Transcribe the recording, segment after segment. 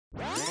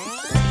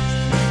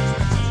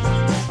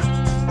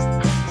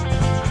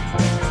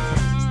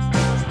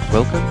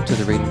Welcome to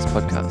the Readings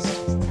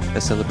Podcast,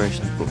 a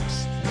celebration of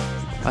books.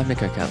 I'm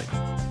Nick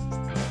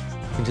O'Callaghan.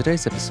 In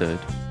today's episode,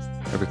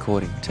 a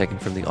recording taken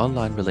from the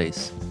online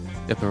release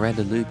of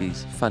Miranda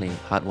Luby's funny,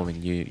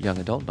 heartwarming new young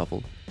adult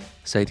novel,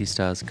 Sadie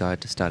Starr's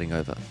Guide to Starting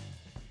Over.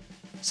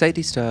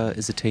 Sadie Starr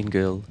is a teen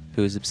girl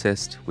who is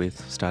obsessed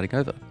with starting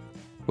over,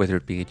 whether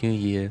it be a new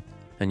year,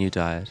 a new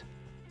diet,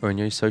 or a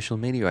new social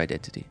media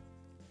identity.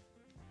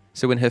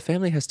 So when her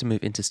family has to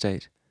move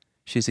interstate,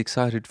 she's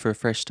excited for a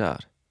fresh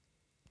start.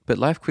 But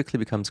life quickly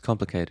becomes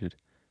complicated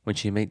when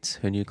she meets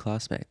her new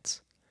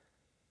classmates.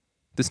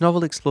 This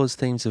novel explores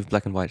themes of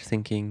black and white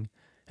thinking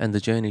and the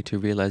journey to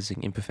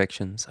realizing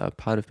imperfections are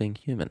part of being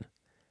human.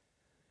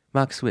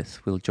 Mark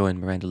Swith will join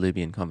Miranda Luby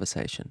in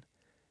conversation.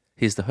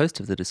 He's the host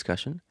of the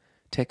discussion,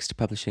 Text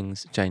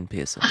Publishing's Jane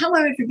Pearson.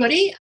 Hello,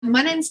 everybody.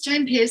 My name's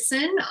Jane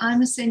Pearson.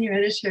 I'm a senior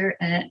editor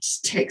at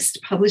Text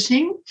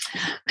Publishing,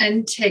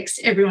 and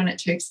everyone at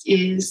Text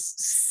is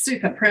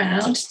super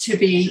proud to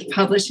be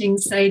publishing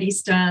Sadie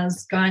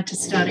Starr's Guide to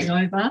Starting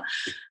Over,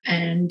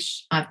 and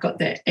I've got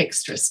the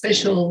extra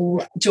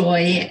special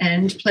joy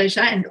and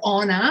pleasure and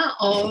honour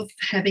of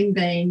having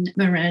been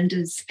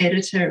Miranda's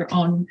editor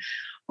on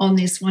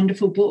this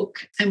wonderful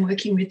book and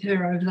working with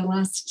her over the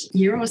last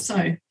year or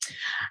so.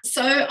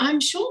 So I'm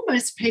sure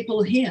most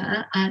people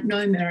here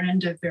know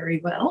Miranda very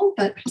well,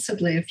 but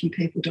possibly a few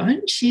people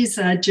don't. She's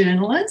a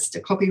journalist, a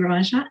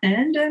copywriter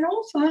and an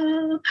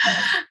author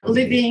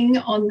living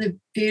on the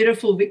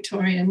beautiful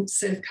Victorian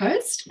surf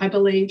coast. I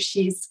believe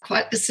she's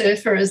quite the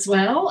surfer as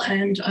well,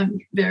 and I'm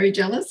very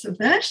jealous of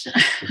that.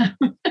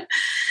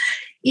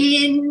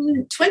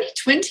 In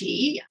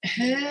 2020,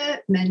 her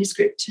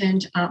manuscript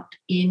turned up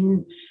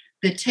in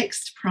the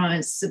Text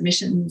Prize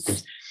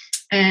submissions,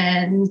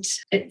 and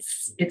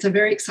it's a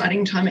very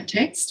exciting time at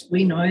Text.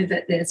 We know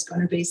that there's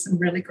going to be some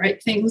really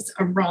great things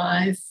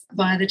arrive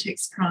via the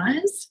Text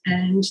Prize,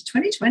 and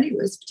 2020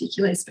 was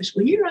particularly a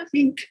special year, I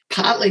think,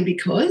 partly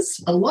because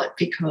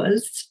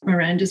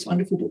Miranda's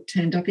wonderful book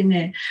turned up in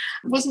there.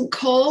 It wasn't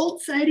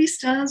called Sadie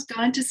Starr's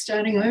Guide to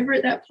Starting Over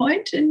at that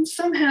point, and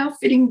somehow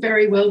fitting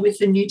very well with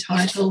the new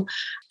title.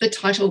 The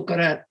title got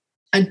a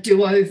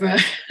do-over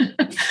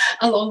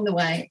along the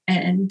way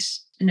and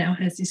now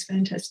has this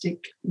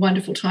fantastic,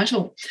 wonderful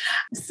title.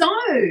 So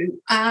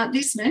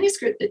this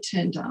manuscript that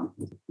turned up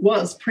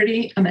was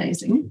pretty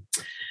amazing.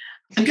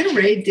 I'm going to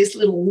read this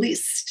little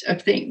list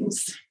of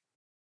things,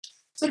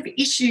 sort of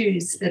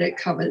issues that it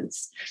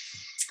covers.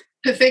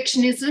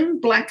 Perfectionism,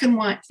 black and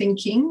white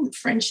thinking,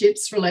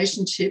 friendships,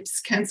 relationships,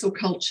 cancel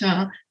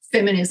culture,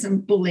 feminism,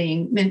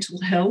 bullying,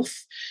 mental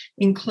health,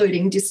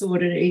 including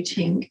disordered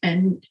eating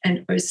and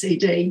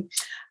OCD.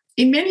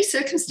 In many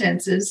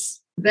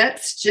circumstances,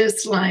 that's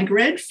just like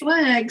red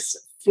flags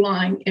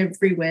flying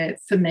everywhere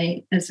for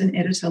me as an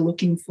editor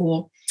looking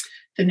for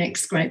the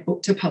next great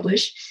book to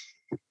publish.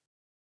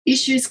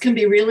 Issues can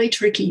be really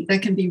tricky. They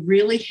can be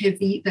really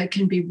heavy. They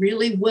can be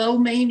really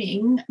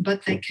well-meaning,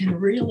 but they can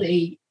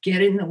really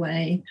get in the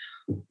way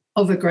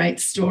of a great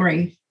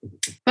story.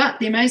 But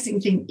the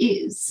amazing thing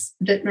is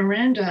that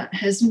Miranda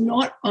has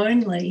not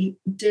only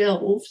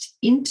delved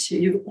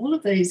into all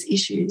of these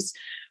issues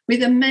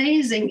with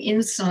amazing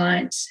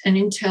insight and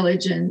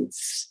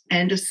intelligence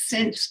and a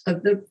sense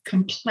of the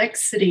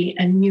complexity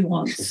and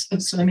nuance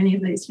of so many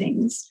of these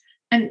things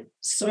and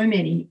so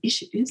many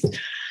issues,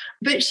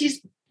 but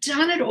she's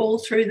done it all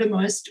through the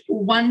most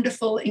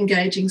wonderful,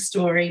 engaging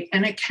story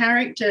and a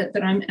character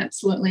that I'm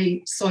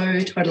absolutely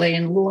so totally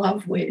in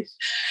love with.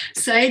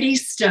 Sadie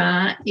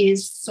Starr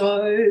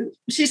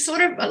she's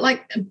sort of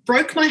like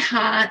broke my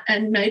heart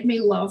and made me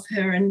love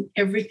her and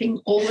everything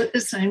all at the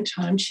same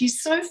time.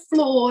 She's so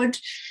flawed.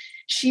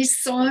 She's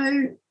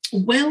so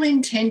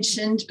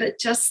well-intentioned, but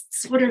just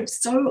sort of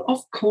so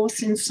off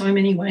course in so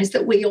many ways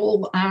that we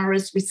all are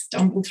as we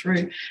stumble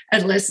through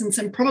adolescence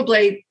and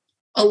probably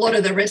a lot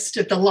of the rest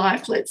of the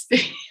life, let's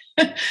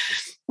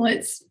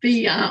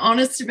be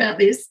honest about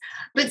this.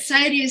 But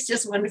Sadie is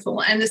just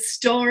wonderful, and the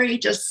story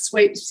just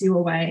sweeps you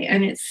away.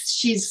 And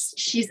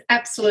she's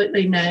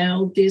absolutely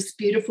nailed this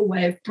beautiful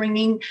way of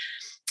bringing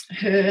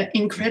her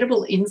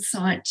incredible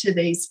insight to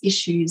these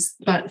issues,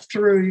 but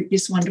through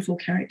this wonderful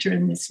character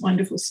and this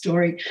wonderful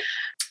story.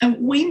 And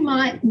we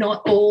might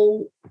not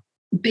all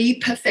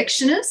be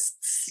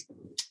perfectionists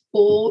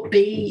or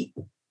be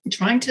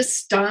trying to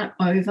start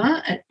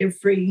over at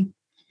every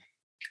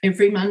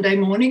Monday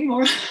morning,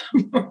 more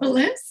or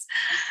less.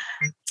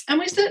 And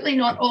we're certainly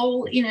not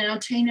all in our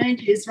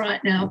teenage years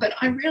right now, but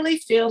I really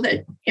feel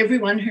that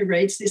everyone who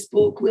reads this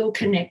book will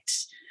connect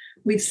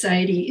with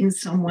Sadie in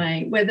some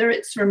way, whether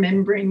it's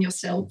remembering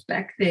yourself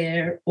back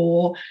there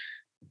or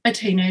a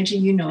teenager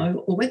you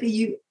know, or whether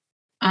you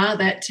are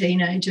that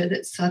teenager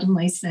that's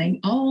suddenly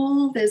saying,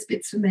 oh, there's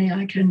bits of me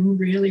I can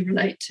really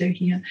relate to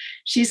here.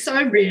 She's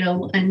so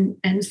real and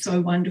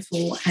so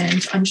wonderful,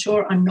 and I'm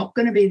sure I'm not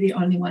going to be the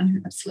only one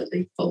who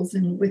absolutely falls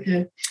in love with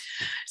her.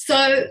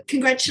 So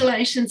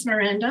congratulations,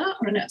 Miranda,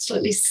 on an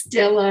absolutely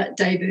stellar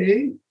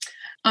debut.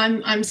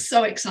 I'm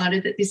so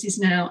excited that this is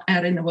now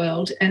out in the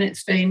world, and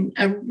it's been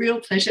a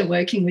real pleasure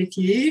working with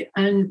you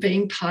and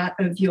being part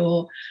of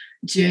your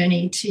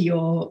journey to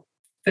your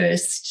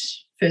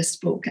first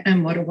book,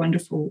 and what a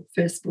wonderful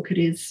first book it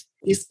is.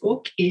 This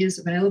book is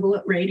available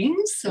at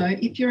Readings. So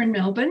if you're in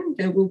Melbourne,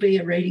 there will be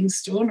a Readings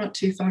store not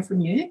too far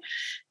from you.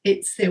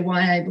 It's their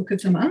YA book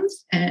of the month.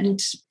 And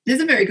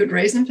there's a very good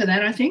reason for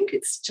that, I think.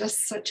 It's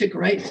just such a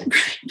great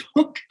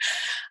book.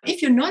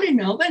 If you're not in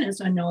Melbourne, as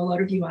I know a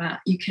lot of you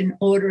are, you can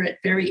order it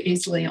very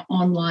easily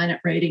online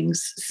at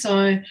Readings.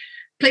 So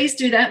please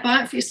do that.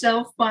 Buy it for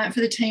yourself, buy it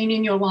for the teen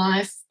in your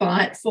life,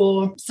 buy it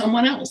for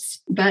someone else.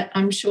 But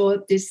I'm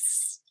sure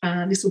this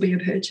will be a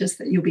purchase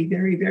that you'll be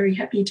very, very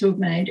happy to have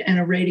made, and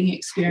a reading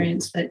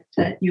experience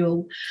that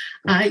you'll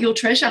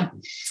treasure.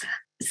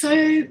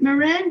 So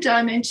Miranda,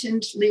 I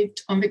mentioned,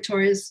 lived on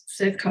Victoria's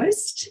Surf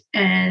Coast,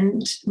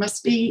 and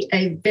must be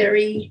a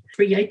very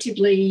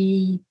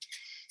creatively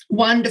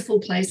wonderful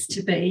place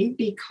to be,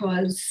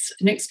 because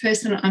the next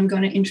person I'm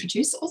going to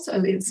introduce also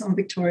lives on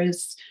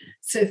Victoria's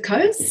Surf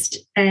Coast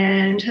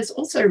and has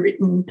also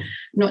written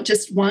not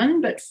just one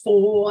but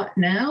 4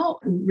 now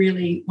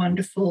really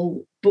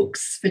wonderful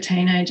books for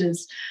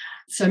teenagers.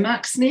 So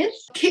Mark Smith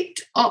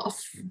kicked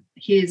off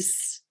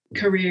his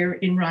career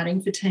in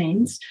writing for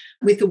teens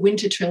with the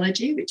Winter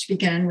Trilogy, which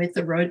began with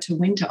The Road to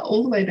Winter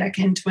all the way back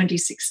in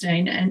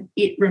 2016, and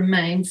it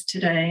remains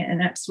today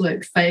an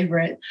absolute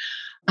favourite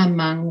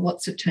among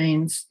lots of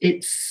teens.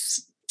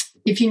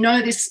 If you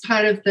know this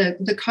part of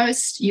the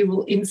coast, you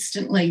will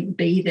instantly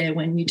be there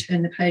when you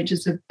turn the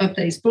pages of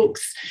these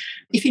books.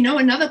 If you know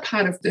another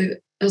part of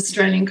the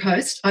Australian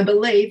coast, I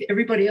believe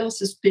everybody else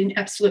has been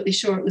absolutely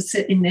sure it was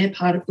set in their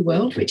part of the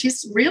world, which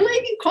is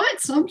really quite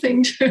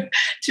something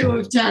to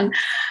have done.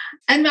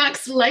 And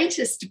Mark's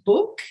latest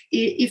book,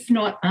 If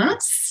Not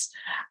Us,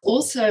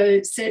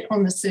 also set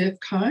on the Surf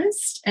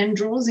Coast and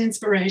draws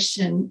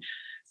inspiration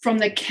from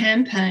the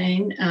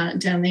campaign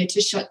down there to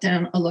shut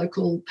down a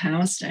local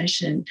power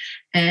station.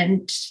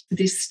 And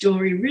this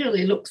story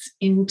really looks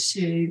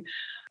into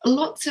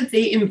lots of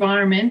the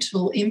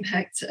environmental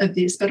impacts of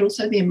this, but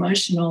also the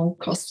emotional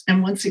costs,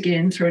 and once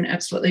again through an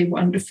absolutely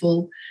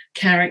wonderful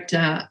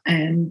character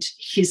and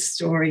his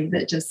story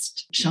that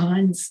just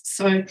shines.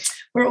 So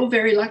we're all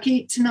very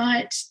lucky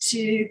tonight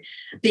to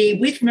be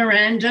with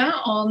Miranda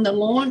on the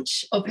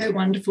launch of her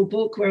wonderful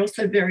book. We're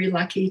also very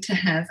lucky to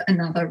have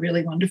another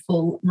really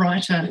wonderful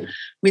writer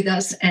with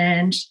us,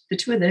 and the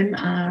two of them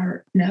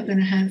are now going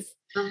to have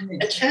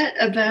a chat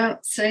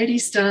about Sadie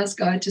Starr's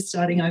Guide to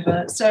Starting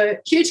Over. So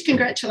huge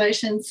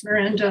congratulations,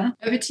 Miranda.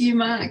 Over to you,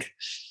 Mark.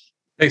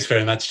 Thanks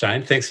very much,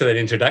 Jane. Thanks for that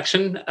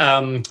introduction.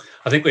 I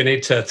think we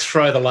need to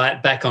throw the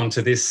light back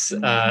onto this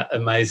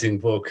amazing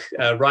book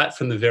right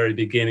from the very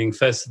beginning.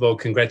 First of all,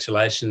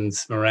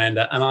 congratulations,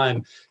 Miranda. And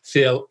I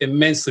feel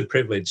immensely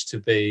privileged to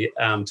be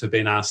to have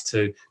been asked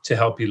to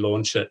help you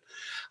launch it.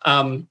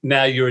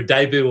 Now, you're a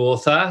debut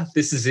author.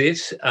 This is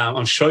it.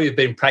 I'm sure you've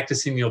been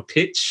practicing your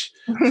pitch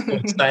for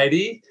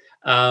Sadie.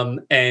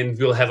 And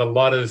we'll have a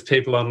lot of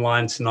people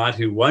online tonight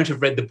who won't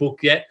have read the book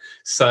yet.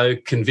 So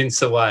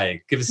convince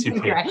away. Give us your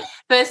pitch. Great.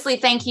 Firstly,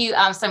 thank you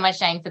so much,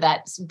 Jane, for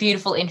that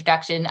beautiful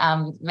introduction.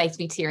 Makes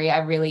me teary. I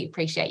really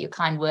appreciate your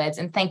kind words.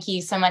 And thank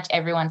you so much,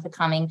 everyone, for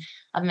coming.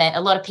 I've met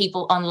a lot of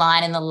people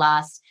online in the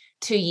last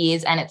 2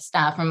 years, and it's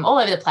from all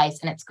over the place,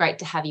 and it's great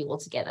to have you all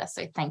together.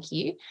 So thank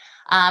you.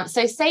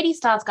 So Sadie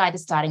Starr's Guide to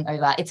Starting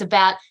Over. It's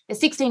about a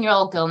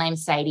 16-year-old girl named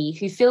Sadie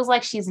who feels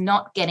like she's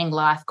not getting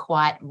life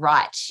quite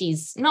right.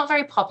 She's not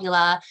very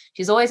popular.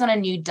 She's always on a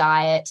new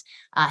diet.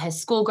 Her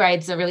school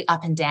grades are really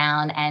up and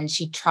down, and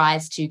she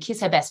tries to kiss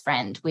her best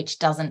friend, which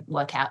doesn't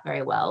work out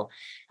very well.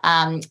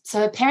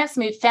 So her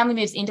family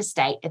moves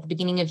interstate at the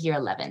beginning of year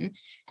 11,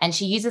 and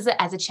she uses it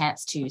as a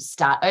chance to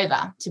start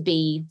over, to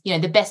be,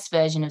 the best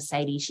version of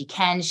Sadie she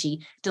can.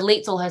 She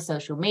deletes all her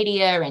social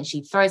media, and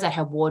she throws out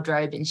her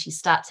wardrobe, and she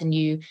starts a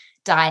new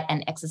diet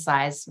and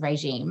exercise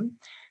regime.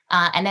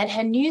 And at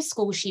her new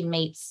school, she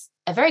meets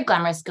a very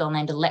glamorous girl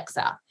named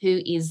Alexa, who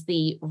is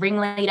the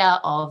ringleader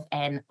of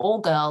an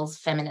all-girls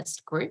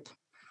feminist group.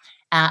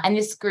 And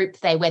this group,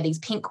 they wear these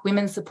pink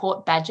women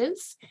support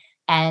badges,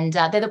 and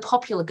they're the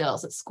popular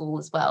girls at school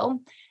as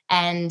well.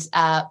 And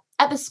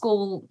at the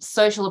school,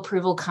 social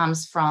approval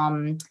comes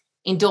from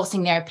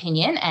endorsing their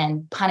opinion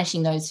and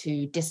punishing those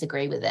who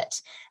disagree with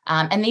it.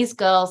 And these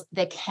girls,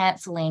 they're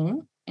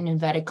cancelling, in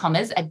inverted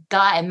commas,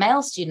 a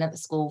male student at the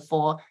school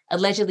for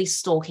allegedly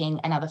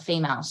stalking another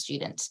female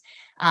student.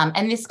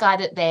 And this guy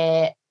that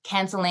they're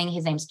cancelling,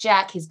 his name's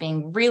Jack. He's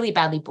being really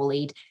badly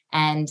bullied,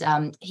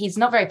 and he's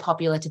not very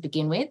popular to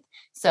begin with.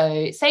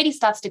 So Sadie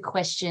starts to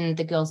question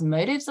the girl's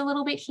motives a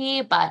little bit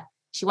here, but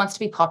she wants to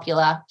be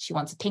popular. She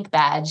wants a pink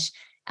badge.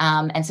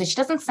 And so she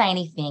doesn't say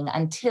anything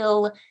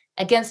until,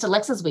 against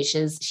Alexa's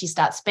wishes, she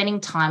starts spending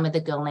time with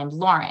a girl named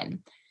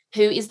Lauren,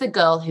 who is the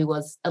girl who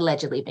was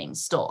allegedly being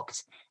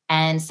stalked.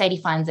 And Sadie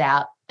finds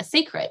out a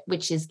secret,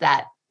 which is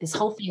that this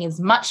whole thing is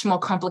much more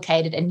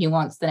complicated and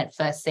nuanced than it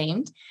first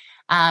seemed.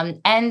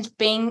 And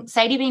being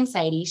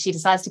Sadie, she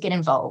decides to get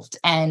involved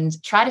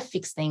and try to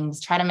fix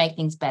things, try to make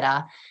things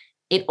better.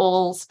 It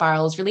all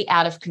spirals really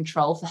out of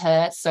control for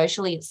her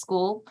socially at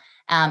school.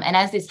 And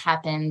as this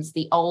happens,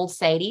 the old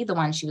Sadie, the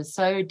one she was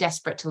so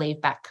desperate to leave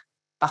back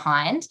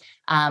behind,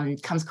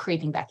 comes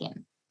creeping back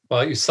in.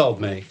 Well, you sold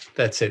me.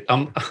 That's it.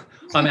 I'm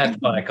out to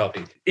buy a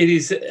copy. It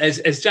is,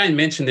 as Jane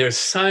mentioned, there are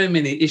so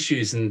many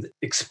issues and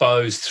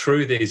exposed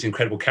through these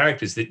incredible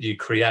characters that you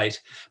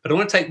create. But I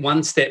want to take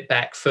one step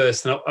back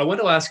first, and I want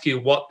to ask you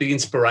what the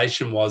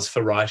inspiration was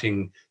for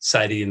writing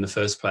Sadie in the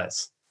first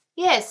place.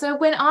 Yeah, so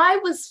when I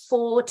was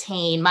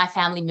 14, my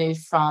family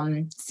moved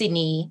from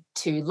Sydney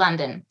to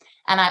London.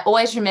 And I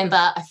always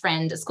remember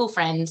a school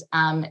friend,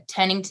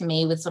 turning to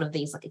me with sort of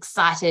these like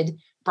excited,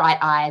 bright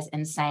eyes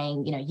and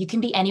saying, you can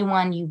be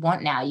anyone you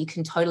want now. You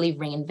can totally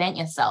reinvent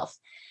yourself.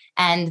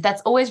 And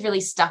that's always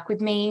really stuck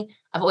with me.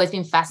 I've always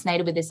been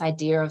fascinated with this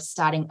idea of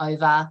starting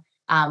over,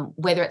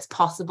 whether it's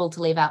possible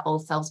to leave our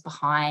old selves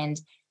behind.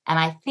 And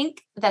I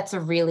think that's a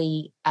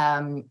really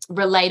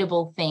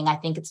relatable thing. I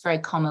think it's very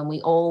common.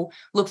 We all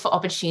look for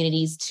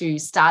opportunities to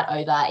start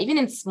over, even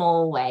in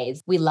small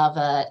ways. We love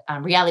a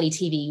reality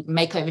TV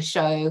makeover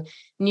show,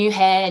 new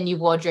hair, new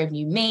wardrobe,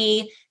 new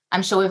me.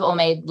 I'm sure we've all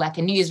made like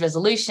a New Year's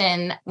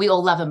resolution. We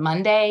all love a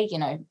Monday.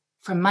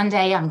 From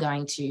Monday, I'm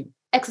going to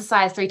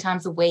exercise 3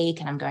 times a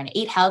week and I'm going to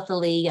eat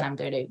healthily and I'm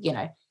going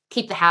to,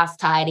 keep the house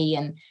tidy.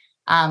 And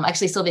I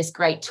actually saw this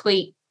great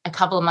tweet a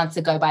couple of months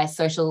ago by a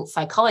social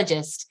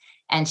psychologist.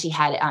 And she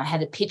had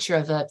a picture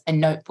of a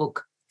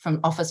notebook from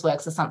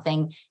Officeworks or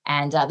something.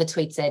 And the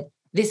tweet said,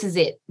 "This is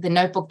it, the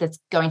notebook that's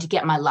going to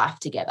get my life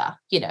together,"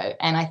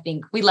 And I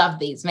think we love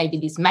these, maybe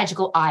this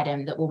magical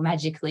item that will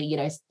magically,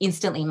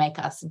 instantly make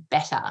us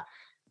better.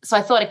 So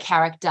I thought a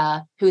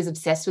character who is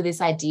obsessed with this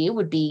idea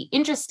would be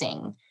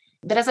interesting.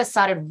 But as I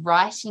started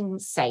writing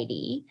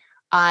Sadie,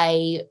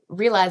 I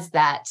realized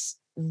that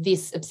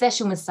this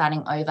obsession with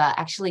starting over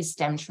actually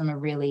stemmed from a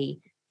really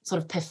sort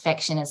of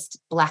perfectionist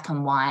black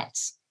and white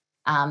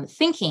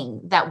thinking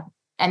that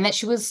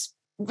she was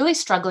really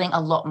struggling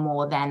a lot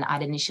more than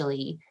I'd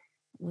initially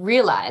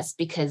realized,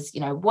 because,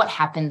 what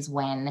happens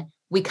when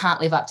we can't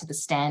live up to the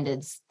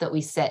standards that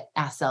we set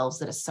ourselves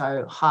that are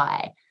so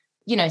high?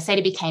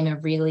 Sadie became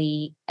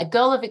a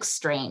girl of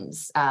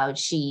extremes.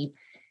 She,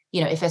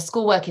 if her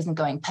schoolwork isn't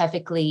going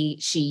perfectly,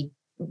 she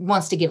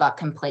wants to give up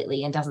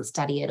completely and doesn't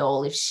study at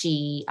all. If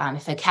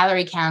her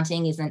calorie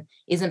counting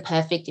isn't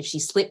perfect, if she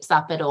slips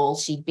up at all,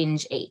 she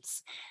binge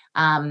eats.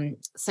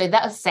 So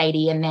that was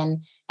Sadie. And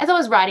then as I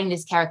was writing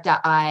this character,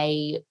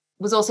 I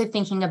was also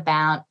thinking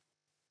about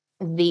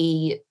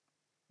the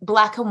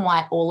black and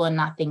white, all or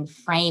nothing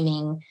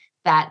framing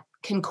that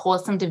can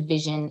cause some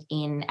division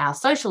in our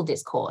social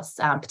discourse,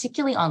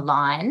 particularly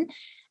online.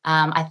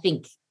 I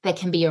think there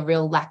can be a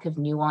real lack of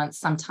nuance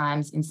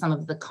sometimes in some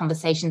of the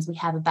conversations we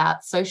have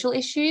about social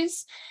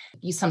issues.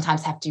 You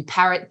sometimes have to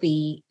parrot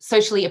the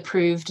socially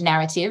approved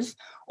narrative,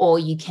 or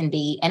you can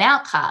be an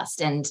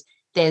outcast, and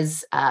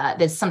there's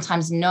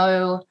sometimes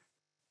no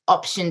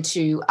option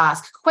to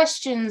ask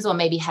questions or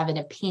maybe have an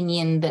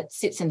opinion that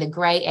sits in the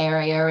gray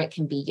area. It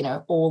can be,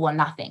 all or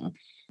nothing.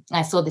 And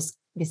I saw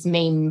this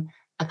meme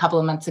a couple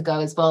of months ago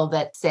as well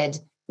that said,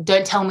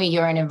 "Don't tell me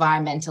you're an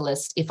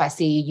environmentalist if I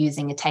see you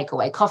using a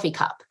takeaway coffee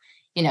cup,"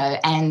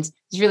 and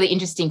it's really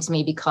interesting to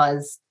me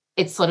because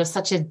it's sort of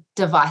such a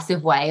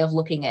divisive way of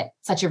looking at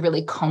such a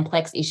really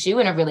complex issue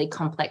and a really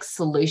complex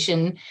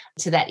solution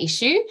to that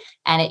issue.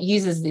 And it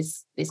uses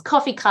this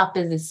coffee cup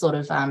as this sort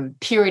of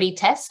purity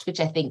test,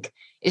 which I think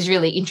is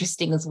really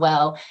interesting as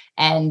well.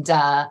 And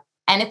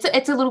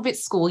it's a little bit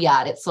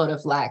schoolyard. It's sort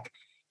of like,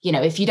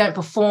 if you don't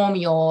perform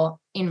your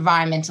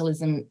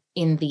environmentalism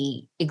in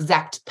the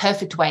exact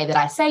perfect way that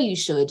I say you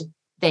should,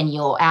 then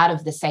you're out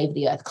of the Save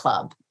the Earth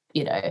Club,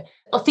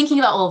 Or thinking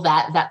about all of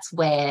that, that's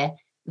where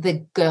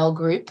the girl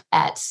group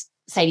at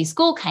Sadie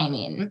School came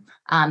in.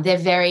 They're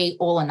very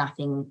all or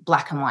nothing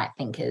black and white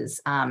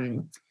thinkers.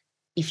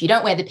 If you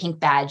don't wear the pink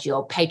badge,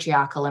 you're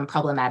patriarchal and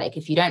problematic.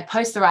 If you don't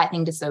post the right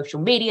thing to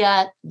social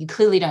media, you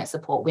clearly don't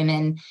support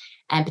women.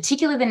 And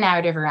particularly the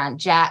narrative around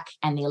Jack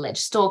and the alleged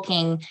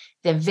stalking,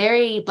 they're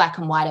very black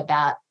and white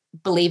about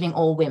believing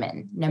all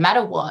women, no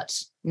matter what,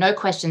 no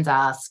questions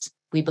asked.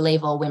 We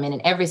believe all women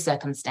in every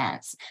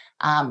circumstance.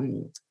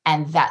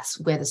 And that's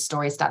where the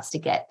story starts to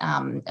get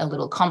a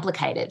little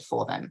complicated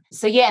for them.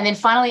 So, yeah, and then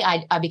finally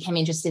I became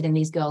interested in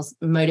these girls'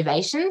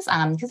 motivations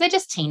because they're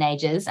just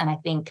teenagers, and I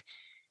think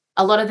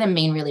a lot of them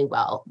mean really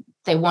well.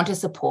 They want to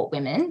support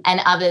women,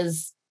 and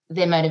others,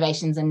 their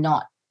motivations are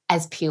not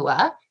as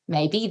pure,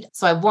 maybe.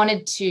 So I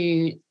wanted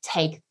to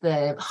take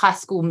the high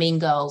school mean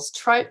girls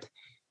trope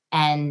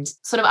and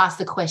sort of ask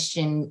the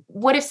question,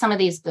 what if some of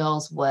these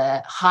girls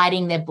were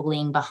hiding their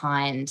bullying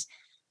behind,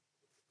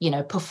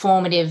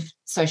 performative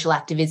social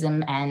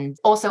activism, and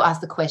also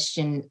ask the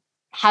question,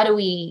 how do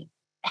we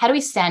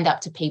stand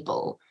up to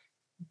people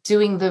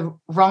doing the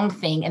wrong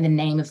thing in the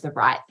name of the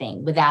right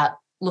thing without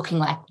looking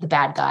like the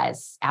bad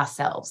guys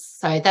ourselves?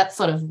 So that's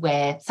sort of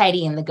where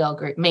Sadie and the girl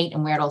group meet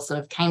and where it all sort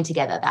of came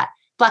together, that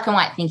black and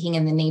white thinking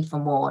and the need for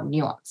more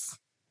nuance.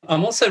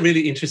 I'm also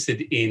really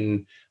interested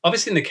in,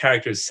 obviously, in the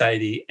character of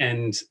Sadie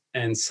and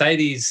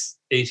Sadie's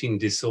eating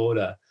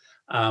disorder.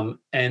 And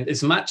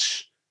as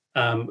much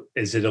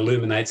as it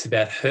illuminates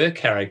about her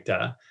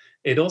character,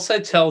 it also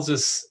tells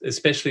us,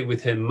 especially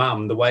with her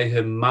mum, the way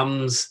her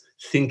mum's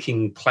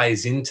thinking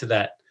plays into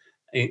that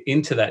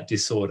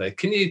disorder.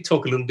 Can you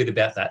talk a little bit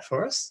about that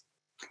for us?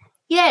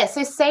 Yeah,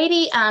 so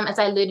Sadie, as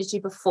I alluded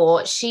to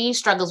before, she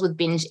struggles with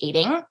binge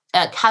eating,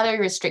 calorie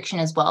restriction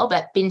as well,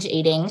 but binge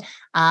eating.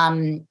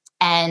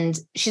 And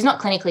she's not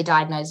clinically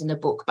diagnosed in the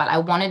book, but I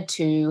wanted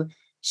to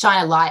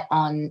shine a light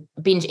on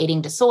binge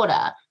eating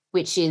disorder,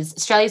 which is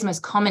Australia's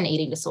most common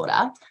eating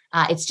disorder.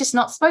 It's just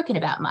not spoken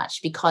about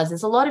much because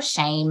there's a lot of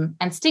shame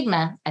and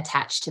stigma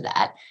attached to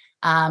that.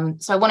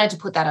 So I wanted to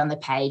put that on the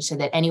page so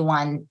that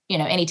anyone,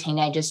 any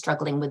teenagers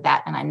struggling with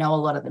that, and I know a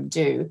lot of them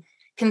do,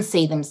 can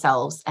see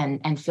themselves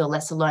and feel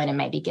less alone and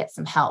maybe get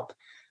some help.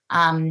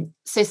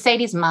 So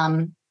Sadie's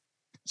mum,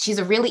 she's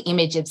a really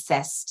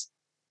image-obsessed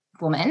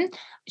woman.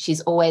 She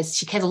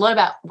cares a lot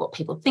about what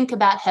people think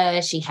about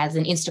her. She has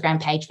an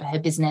Instagram page for her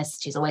business.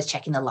 She's always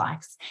checking the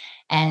likes.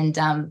 And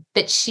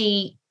but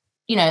she,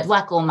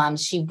 like all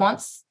mums, she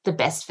wants the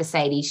best for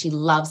Sadie. She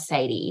loves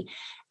Sadie.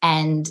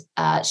 And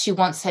she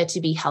wants her to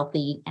be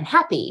healthy and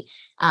happy.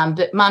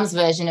 But mum's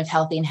version of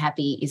healthy and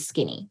happy is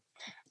skinny.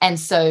 And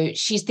so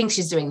she thinks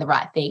she's doing the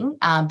right thing,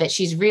 but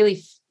she's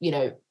really,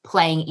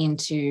 playing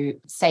into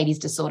Sadie's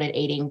disordered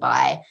eating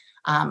by,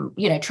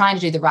 trying to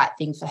do the right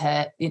thing for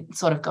her,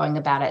 sort of going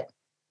about it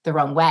the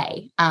wrong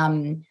way.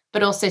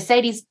 But also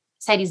Sadie's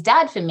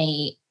dad, for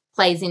me,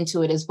 plays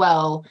into it as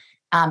well,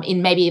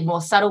 in maybe a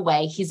more subtle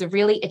way. He's a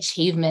really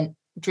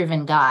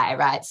achievement-driven guy,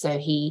 right? So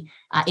he,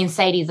 in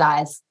Sadie's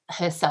eyes,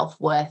 her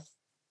self-worth,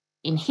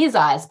 in his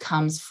eyes,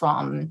 comes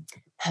from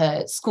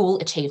her school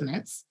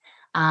achievements.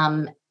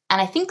 And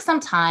I think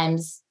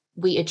sometimes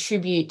we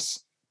attribute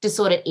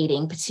disordered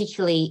eating,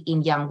 particularly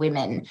in young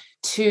women,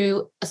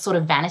 to a sort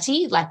of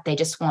vanity, like they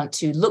just want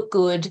to look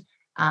good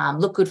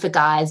for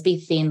guys, be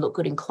thin, look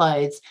good in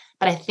clothes.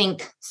 But I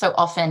think so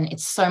often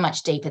it's so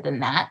much deeper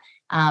than that.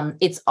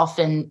 It's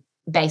often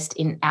based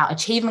in our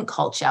achievement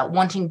culture,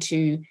 wanting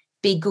to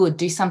be good,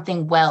 do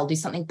something well, do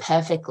something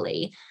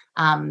perfectly,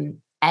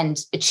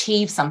 and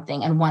achieve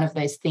something. And one of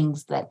those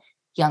things that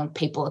young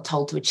people are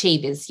told to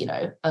achieve is,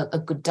 a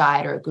good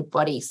diet or a good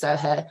body. So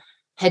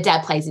her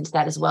dad plays into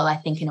that as well, I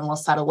think, in a more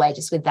subtle way,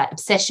 just with that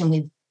obsession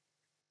with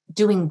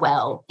doing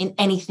well in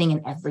anything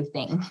and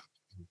everything.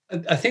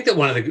 I think that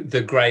one of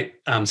the great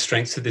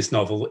strengths of this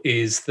novel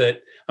is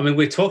that,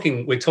 we're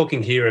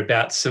talking here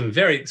about some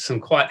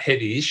quite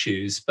heavy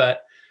issues,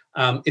 but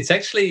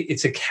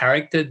it's a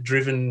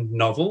character-driven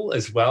novel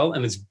as well,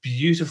 and it's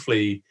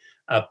beautifully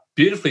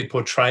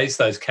portrays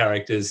those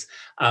characters,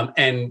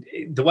 and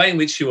the way in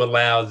which you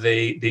allow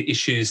the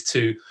issues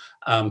to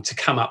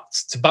come up,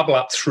 to bubble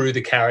up through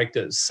the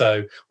characters.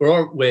 So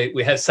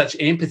we have such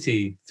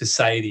empathy for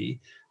Sadie,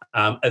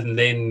 and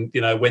then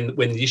when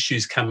the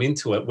issues come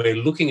into it, we're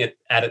looking at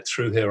it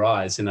through her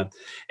eyes in a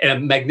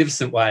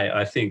magnificent way,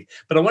 I think.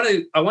 But I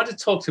want to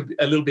talk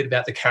a little bit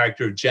about the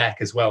character of Jack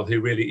as well, who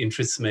really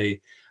interests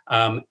me,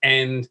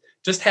 and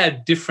just how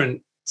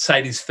different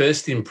Sadie's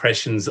first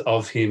impressions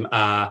of him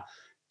are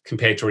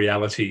compared to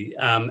reality,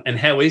 and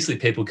how easily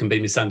people can be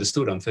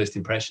misunderstood on first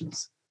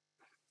impressions.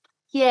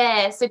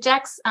 Yeah, so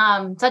Jack's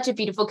such a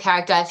beautiful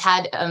character. I've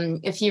had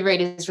a few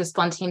readers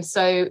respond to him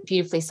so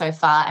beautifully so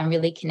far and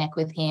really connect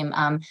with him.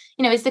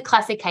 It's the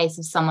classic case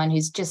of someone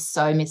who's just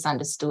so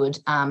misunderstood.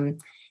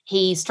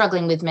 He's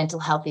struggling with mental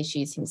health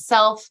issues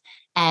himself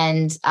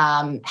and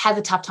has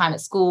a tough time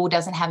at school,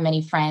 doesn't have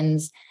many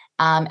friends.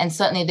 And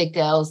certainly the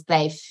girls,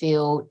 they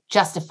feel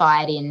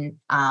justified in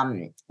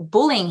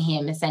bullying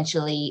him,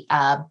 essentially,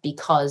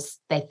 because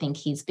they think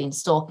he's been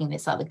stalking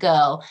this other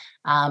girl.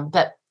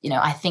 But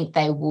I think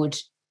they would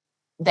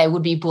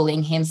be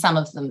bullying him, some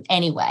of them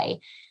anyway.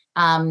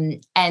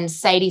 And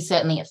Sadie,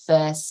 certainly at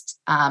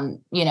first,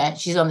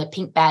 she's on the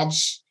pink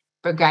badge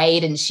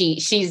brigade, and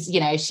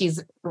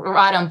she's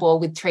right on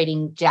board with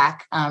treating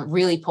Jack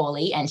really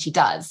poorly, and she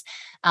does.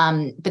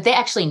 But they're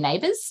actually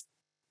neighbours.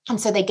 And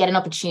so they get an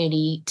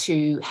opportunity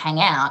to hang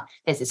out.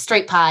 There's a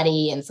street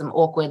party and some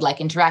awkward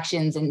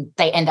interactions, and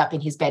they end up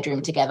in his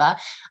bedroom together,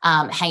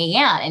 hanging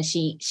out. And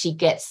she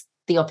gets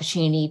the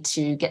opportunity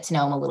to get to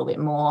know him a little bit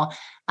more.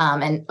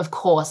 And of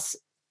course,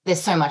 there's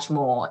so much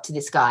more to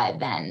this guy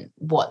than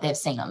what they've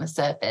seen on the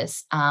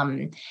surface.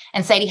 And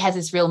Sadie has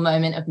this real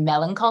moment of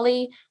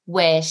melancholy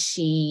where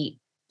she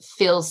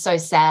feels so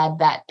sad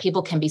that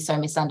people can be so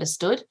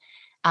misunderstood.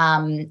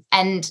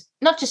 And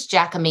not just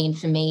Jack, for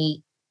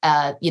me,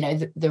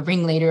 the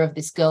ringleader of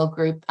this girl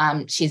group,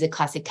 she's a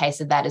classic case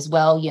of that as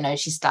well.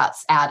 She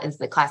starts out as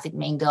the classic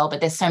mean girl,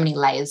 but there's so many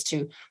layers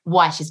to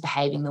why she's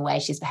behaving the way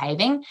she's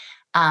behaving.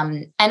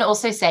 And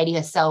also Sadie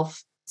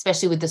herself,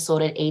 especially with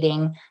disordered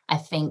eating, I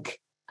think,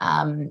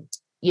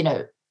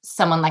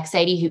 someone like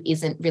Sadie who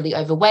isn't really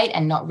overweight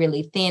and not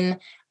really thin,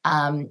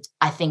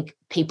 I think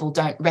people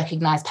don't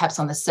recognize perhaps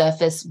on the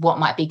surface what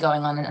might be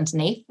going on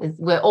underneath.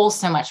 We're all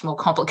so much more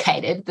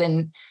complicated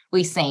than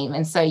we seem.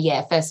 And so,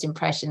 first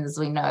impressions,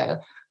 we know,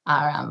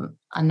 are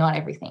not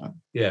everything.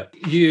 Yeah,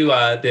 you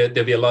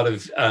there'll be a lot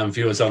of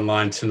viewers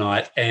online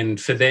tonight, and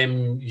for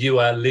them, you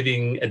are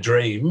living a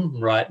dream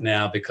right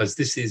now because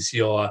this is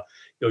your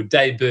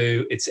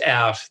debut. It's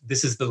out.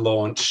 This is the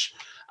launch.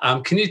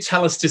 Can you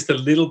tell us just a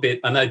little bit?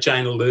 I know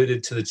Jane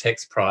alluded to the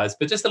Text Prize,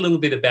 but just a little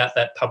bit about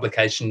that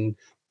publication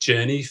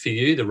journey for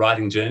you, the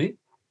writing journey.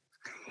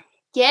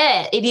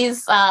 Yeah, it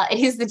is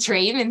the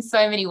dream in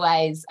so many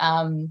ways.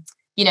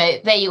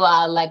 There you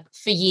are, like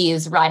for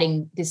years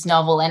writing this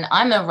novel, and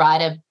I'm a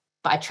writer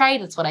by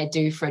trade. That's what I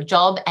do for a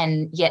job,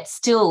 and yet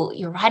still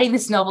you're writing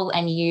this novel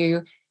and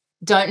you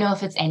don't know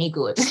if it's any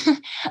good.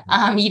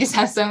 You just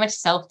have so much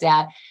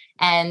self-doubt,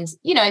 and so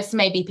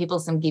maybe people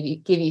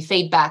give you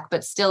feedback,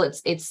 but still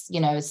it's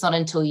not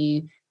until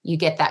you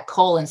get that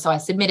call. And so I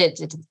submitted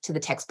to the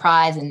Text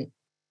Prize and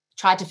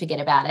tried to forget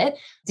about it.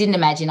 Didn't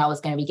imagine I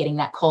was going to be getting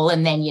that call.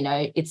 And then,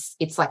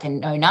 it's like a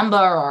no number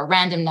or a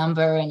random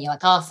number. And you're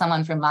like, oh,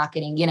 someone from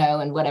marketing,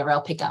 and whatever,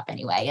 I'll pick up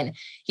anyway. And,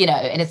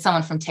 and it's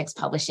someone from text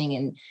publishing.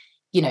 And,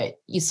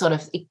 you sort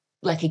of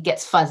it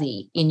gets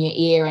fuzzy in your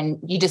ear. And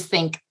you just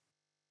think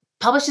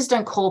publishers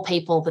don't call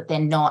people that they're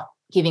not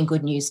giving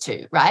good news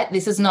to, right?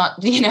 This is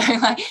not,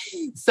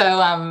 so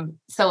a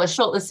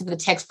shortlist for the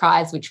Text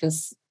Prize, which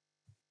was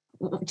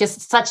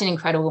just such an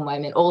incredible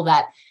moment. All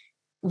that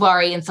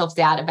worry and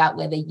self-doubt about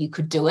whether you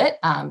could do it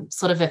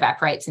sort of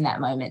evaporates in that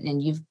moment,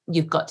 and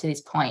you've got to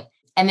this point.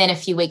 And then a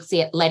few weeks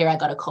later, I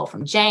got a call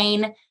from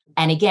Jane,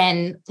 and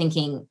again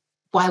thinking,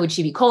 why would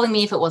she be calling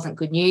me if it wasn't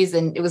good news?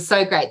 And it was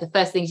so great. The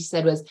first thing she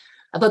said was,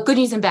 I've got good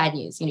news and bad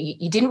news.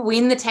 You didn't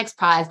win the Text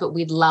Prize, but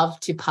we'd love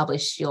to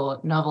publish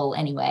your novel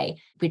anyway,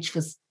 which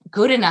was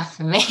good enough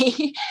for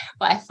me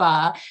by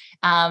far.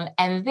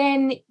 And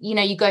then,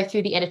 you go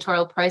through the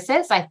editorial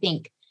process. I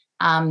think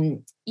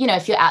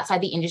if you're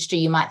outside the industry,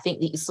 you might think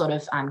that you sort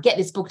of get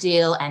this book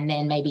deal and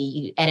then maybe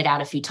you edit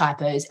out a few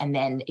typos and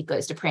then it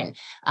goes to print.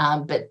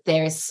 But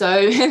there is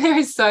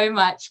so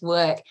much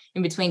work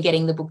in between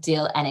getting the book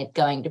deal and it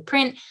going to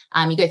print.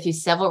 You go through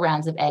several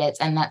rounds of edits,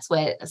 and that's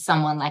where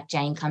someone like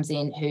Jane comes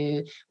in,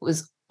 who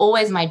was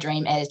always my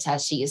dream editor.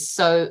 She is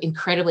so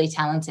incredibly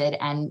talented,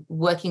 and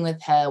working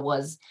with her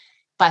was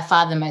by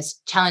far the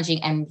most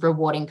challenging and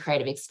rewarding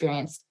creative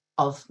experience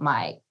of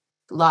my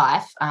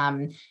life.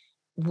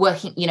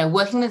 Working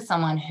with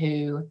someone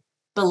who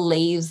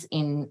believes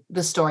in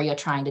the story you're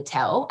trying to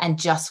tell and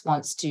just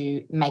wants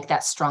to make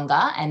that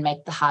stronger and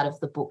make the heart of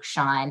the book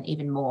shine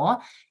even more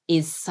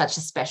is such a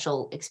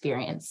special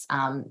experience.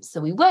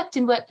 So we worked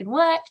and worked and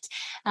worked.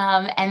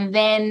 And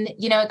then,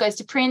 it goes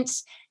to print,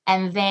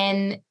 and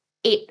then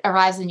it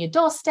arrives on your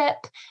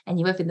doorstep and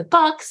you open the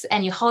box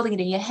and you're holding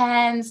it in your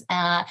hands.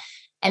 And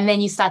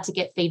then you start to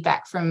get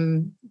feedback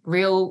from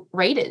real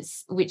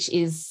readers, which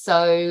is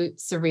so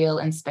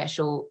surreal and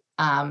special.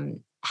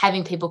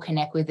 Having people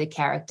connect with the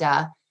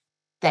character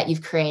that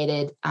you've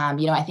created.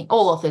 I think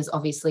all authors,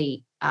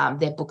 obviously,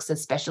 their books are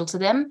special to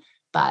them,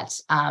 but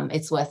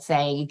it's worth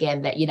saying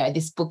again that,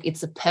 this book,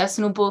 it's a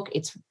personal book.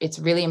 It's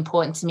really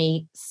important to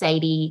me.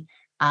 Sadie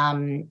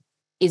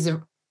is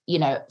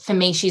for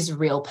me, she's a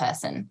real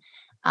person.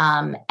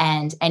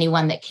 And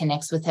anyone that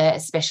connects with her,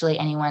 especially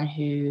anyone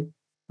who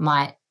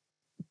might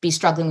be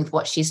struggling with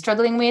what she's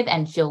struggling with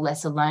and feel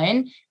less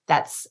alone,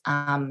 that's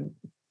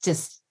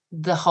just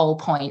the whole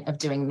point of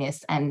doing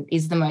this and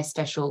is the most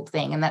special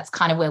thing. And that's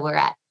kind of where we're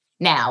at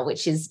now,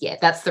 which is,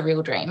 that's the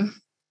real dream.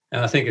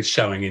 And I think it's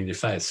showing in your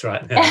face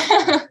right now.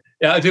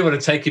 Yeah, I do want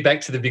to take you back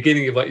to the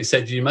beginning of what you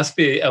said. You must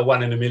be a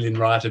 1 in a million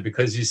writer,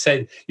 because you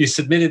said you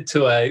submitted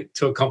to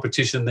a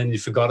competition, then you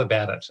forgot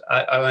about it.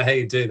 I don't know how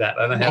you do that.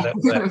 I don't know how that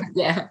works.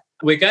 Yeah.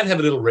 We're going to have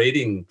a little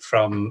reading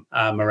from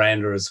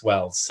Miranda as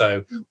well.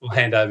 So we'll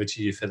hand over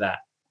to you for that.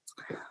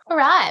 All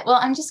right. Well,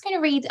 I'm just going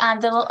to read the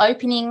little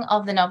opening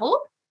of the novel.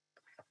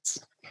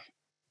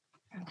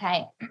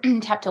 Okay,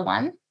 chapter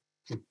 1.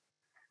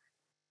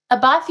 A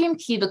bathroom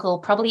cubicle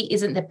probably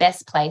isn't the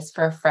best place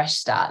for a fresh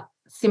start,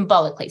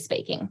 symbolically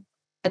speaking,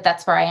 but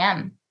that's where I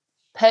am,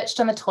 perched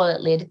on the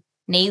toilet lid,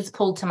 knees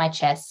pulled to my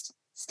chest,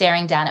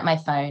 staring down at my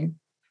phone,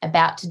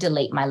 about to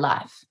delete my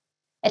life.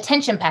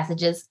 Attention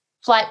passengers,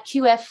 flight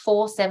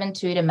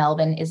QF472 to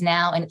Melbourne is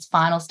now in its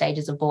final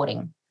stages of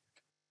boarding.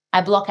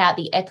 I block out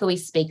the echoey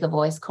speaker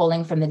voice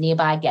calling from the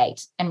nearby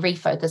gate and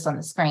refocus on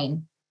the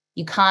screen.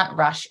 You can't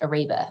rush a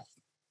rebirth.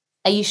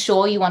 Are you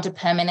sure you want to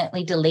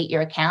permanently delete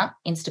your account?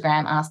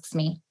 Instagram asks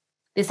me.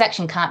 This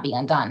action can't be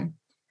undone.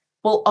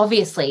 Well,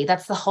 obviously,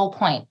 that's the whole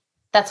point.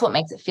 That's what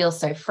makes it feel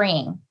so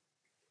freeing.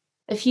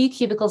 A few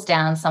cubicles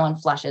down, someone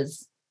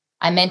flushes.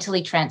 I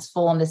mentally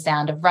transform the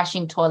sound of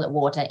rushing toilet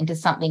water into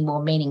something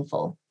more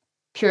meaningful.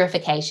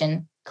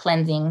 Purification,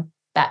 cleansing,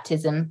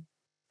 baptism.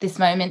 This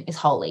moment is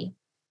holy.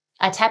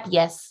 I tap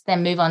yes,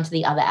 then move on to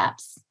the other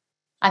apps.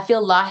 I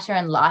feel lighter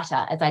and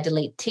lighter as I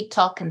delete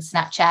TikTok and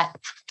Snapchat,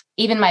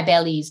 even my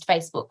barely used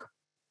Facebook.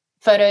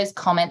 Photos,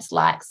 comments,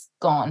 likes,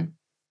 gone.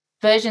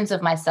 Versions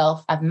of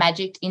myself I've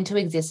magicked into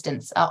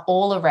existence are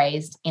all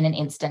erased in an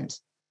instant.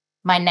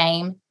 My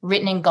name,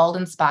 written in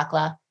golden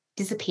sparkler,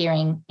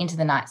 disappearing into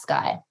the night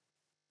sky.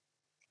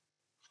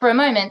 For a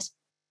moment,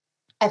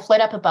 I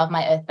float up above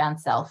my earthbound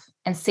self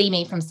and see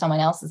me from someone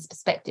else's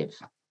perspective.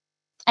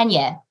 And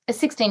yeah, a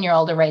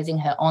 16-year-old erasing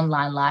her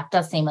online life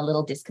does seem a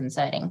little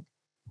disconcerting.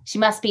 She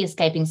must be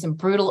escaping some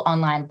brutal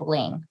online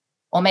bullying,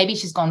 or maybe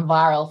she's gone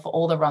viral for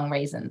all the wrong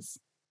reasons.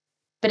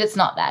 But it's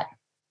not that.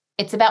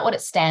 It's about what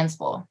it stands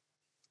for,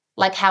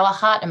 like how a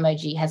heart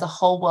emoji has a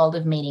whole world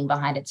of meaning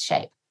behind its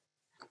shape.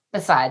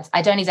 Besides,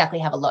 I don't exactly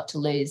have a lot to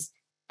lose.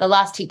 The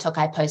last TikTok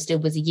I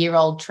posted was a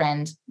year-old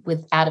trend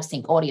with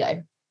out-of-sync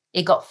audio.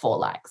 It got 4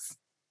 likes.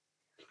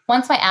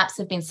 Once my apps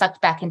have been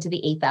sucked back into the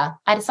ether,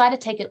 I decide to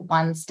take it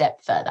one step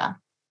further,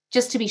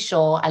 just to be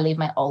sure I leave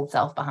my old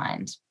self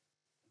behind.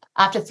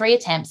 After 3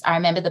 attempts, I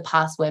remember the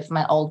password for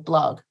my old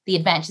blog, The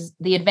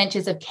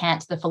Adventures of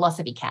Kant the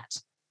Philosophy Cat,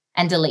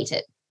 and delete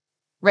it.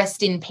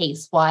 Rest in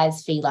peace,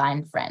 wise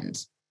feline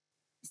friend.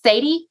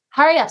 Sadie,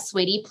 hurry up,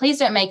 sweetie. Please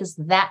don't make us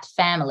that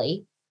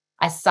family.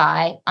 I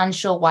sigh,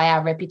 unsure why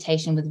our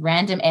reputation with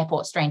random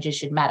airport strangers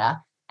should matter,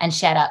 and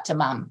shout out to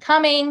Mum,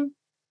 coming.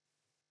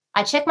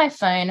 I check my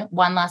phone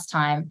one last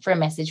time for a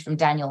message from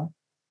Daniel,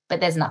 but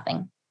there's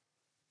nothing.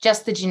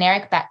 Just the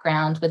generic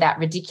background where that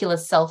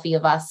ridiculous selfie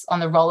of us on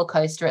the roller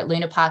coaster at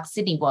Luna Park,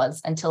 Sydney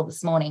was until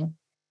this morning.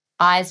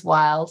 Eyes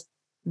wild,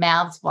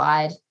 mouths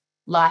wide,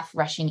 life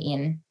rushing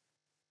in.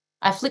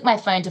 I flick my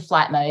phone to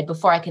flight mode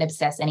before I can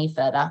obsess any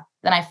further.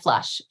 Then I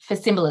flush, for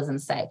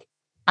symbolism's sake,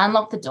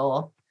 unlock the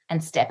door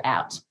and step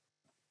out.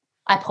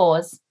 I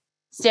pause,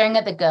 staring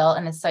at the girl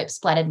in the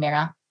soap-splattered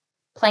mirror.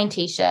 Plain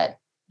t-shirt,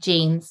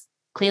 jeans,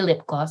 clear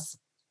lip gloss,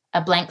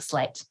 a blank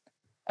slate,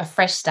 a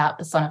fresh start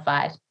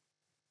personified,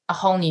 a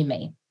whole new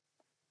me.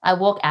 I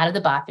walk out of the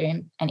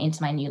bathroom and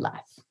into my new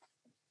life.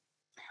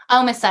 I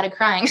almost started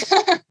crying.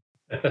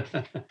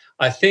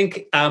 I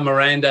think,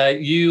 Miranda,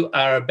 you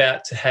are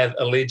about to have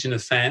a legion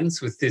of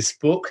fans with this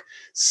book,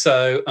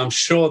 so I'm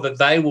sure that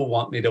they will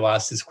want me to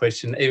ask this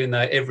question, even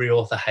though every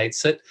author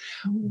hates it.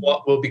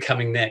 What will be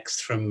coming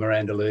next from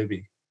Miranda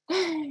Luby?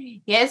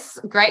 Yes,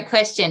 great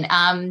question.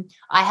 I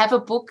have a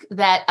book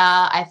that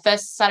I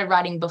first started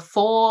writing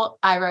before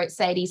I wrote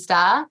Sadie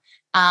Starr,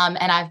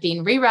 and I've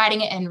been rewriting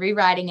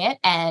it,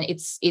 and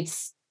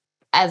it's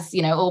as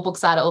you know, all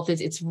books are to authors.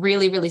 It's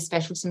really, really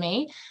special to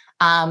me.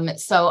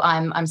 So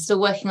I'm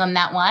still working on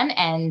that one,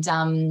 and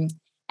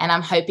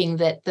I'm hoping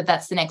that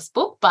that's the next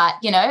book. But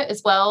you know,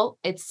 as well,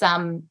 it's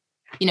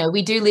you know,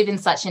 we do live in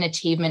such an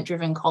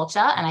achievement-driven culture,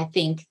 and I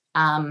think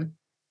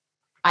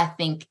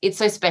it's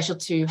so special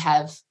to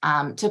have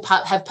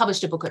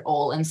published a book at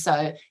all. And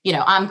so, you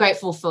know, I'm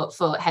grateful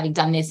for having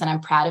done this, and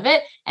I'm proud of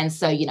it. And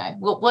so, you know,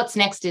 what's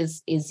next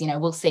is you know,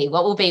 we'll see.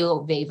 What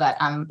will be. But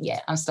yeah,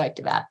 I'm stoked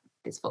about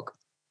this book.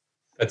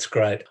 That's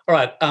great. All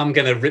right, I'm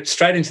going to rip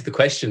straight into the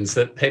questions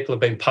that people have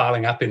been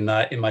piling up in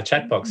my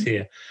chat box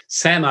here.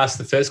 Sam asked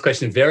the first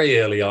question very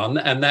early on,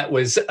 and that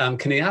was,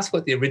 can he ask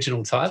what the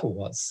original title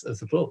was of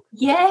the book?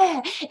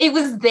 Yeah, it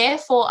was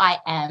Therefore I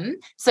Am.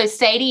 So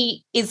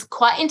Sadie is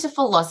quite into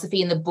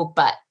philosophy in the book,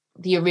 but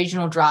the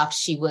original draft,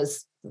 she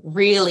was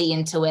really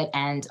into it,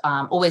 and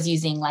always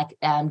using like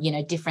you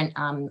know, different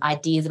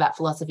ideas about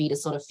philosophy to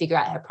sort of figure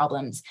out her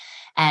problems.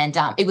 And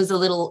it was a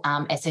little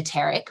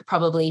esoteric,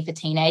 probably for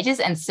teenagers,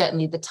 and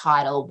certainly the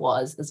title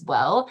was as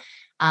well.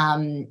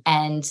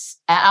 And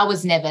I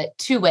was never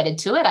too wedded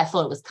to it. I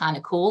thought it was kind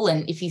of cool,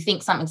 and if you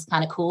think something's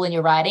kind of cool in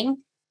your writing,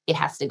 it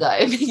has to go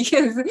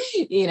because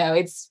you know,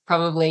 it's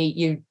probably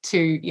you're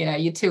too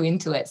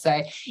into it.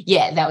 So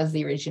yeah, that was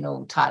the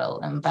original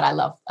title, but I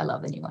love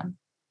the new one.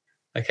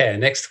 Okay,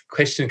 next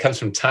question comes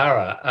from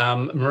Tara.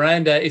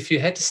 Miranda, if you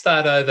had to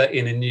start over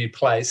in a new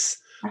place,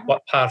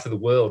 what part of the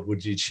world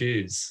would you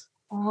choose?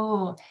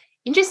 Oh,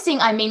 interesting.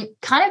 I mean,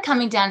 kind of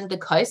coming down to the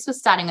coast was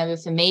starting over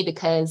for me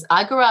because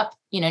I grew up,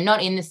 you know,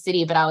 not in the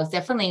city, but I was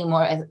definitely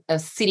more a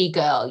city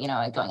girl, you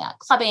know, going out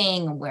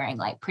clubbing and wearing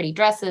like pretty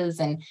dresses.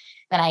 And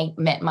then I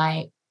met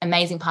my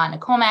amazing partner,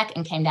 Cormac,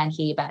 and came down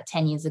here about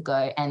 10 years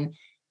ago. And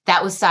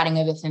that was starting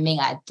over for me.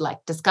 I'd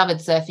like discovered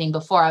surfing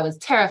before I was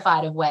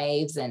terrified of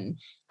waves, and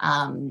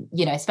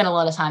you know, spent a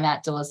lot of time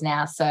outdoors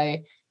now. So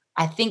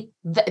I think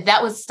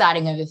that was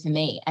starting over for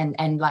me,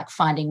 and like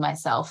finding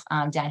myself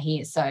down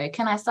here. So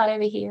can I start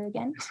over here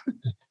again?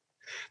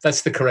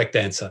 That's the correct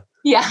answer.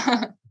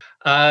 Yeah.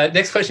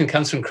 Next question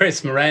comes from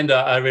Chris. Miranda,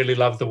 I really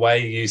love the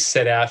way you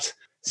set out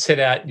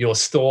your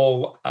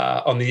stall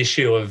on the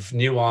issue of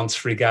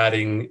nuance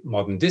regarding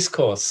modern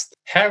discourse.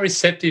 How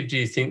receptive do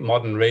you think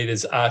modern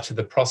readers are to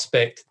the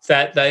prospect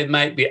that they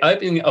may be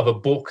opening of a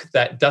book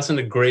that doesn't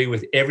agree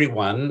with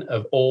everyone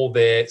of all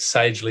their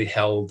sagely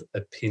held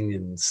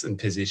opinions and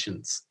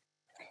positions?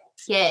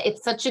 Yeah,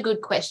 it's such a good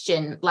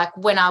question. Like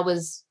when I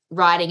was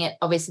writing it,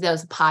 obviously there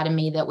was a part of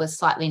me that was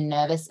slightly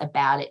nervous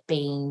about it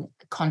being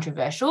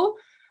controversial.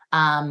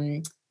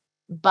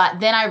 But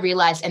then I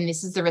realized, and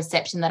this is the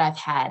reception that I've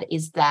had,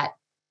 is that,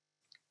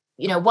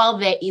 you know, while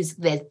there's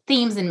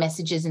themes and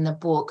messages in the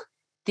book,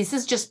 this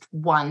is just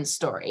one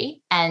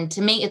story. And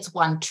to me, it's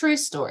one true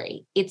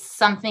story. It's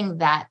something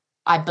that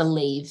I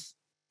believe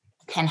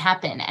can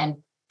happen and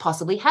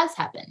possibly has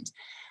happened.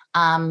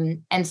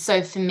 And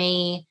so for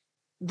me,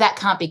 that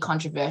can't be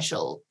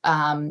controversial.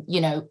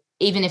 You know,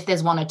 even if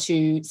there's one or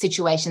two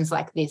situations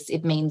like this,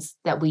 it means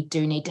that we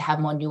do need to have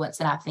more nuance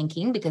in our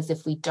thinking, because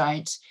if we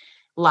don't,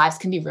 lives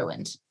can be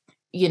ruined.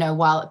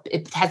 While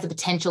it has the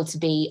potential to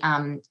be,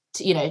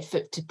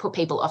 to put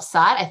people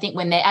offside, I think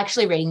when they're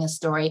actually reading a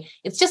story,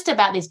 it's just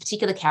about these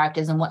particular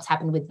characters and what's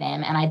happened with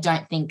them. And I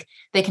don't think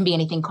there can be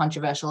anything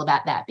controversial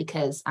about that,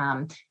 because,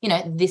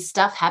 this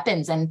stuff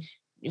happens. And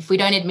if we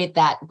don't admit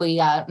that, we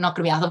are not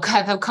going to be able to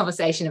have a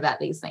conversation about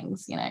these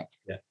things,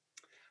 Yeah.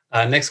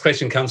 Next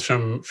question comes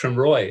from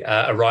Roy,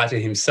 a writer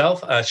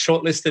himself,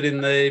 shortlisted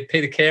in the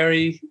Peter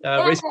Carey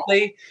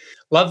recently.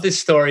 Love this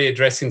story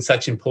addressing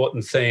such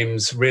important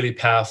themes, really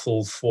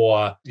powerful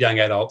for young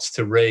adults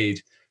to read.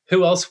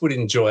 Who else would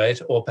enjoy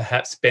it or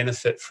perhaps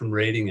benefit from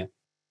reading it?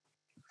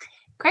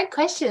 Great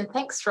question.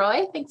 Thanks,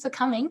 Roy. Thanks for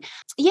coming.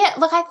 Yeah,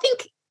 look, I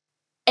think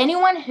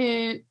anyone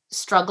who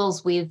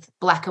struggles with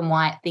black and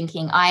white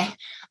thinking, I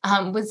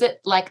was at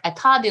like a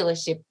car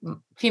dealership a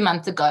few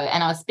months ago,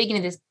 and I was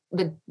speaking to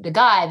the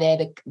guy there,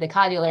 the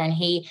car dealer, and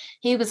he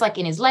was like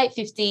in his late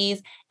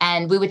 50s,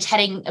 and we were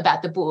chatting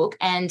about the book,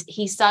 and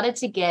he started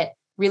to get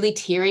really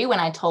teary when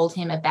I told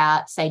him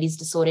about Sadie's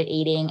disordered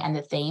eating and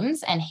the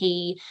themes, and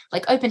he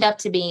like opened up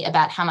to me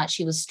about how much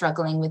he was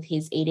struggling with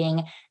his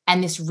eating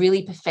and this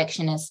really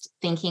perfectionist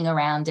thinking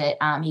around it.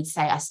 He'd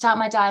say, I start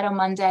my diet on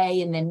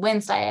Monday, and then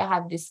Wednesday I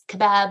have this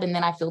kebab, and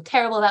then I feel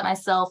terrible about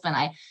myself, and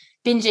I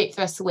binge eat for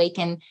the rest of the week.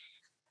 And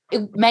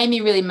it made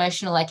me really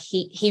emotional. Like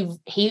he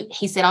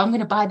said, I'm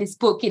going to buy this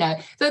book, So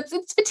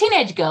it's for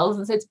teenage girls,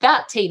 and so it's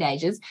about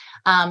teenagers.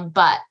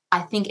 But I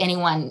think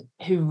anyone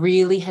who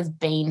really has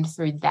been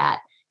through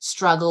that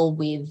struggle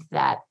with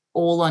that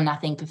all or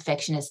nothing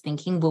perfectionist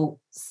thinking will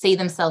see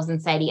themselves in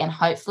Sadie, and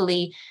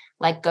hopefully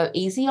like go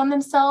easy on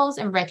themselves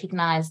and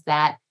recognize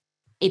that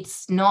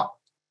it's not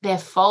their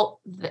fault.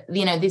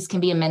 This can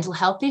be a mental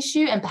health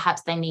issue, and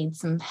perhaps they need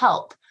some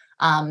help.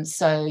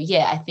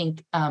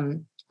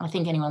 I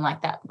think anyone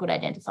like that would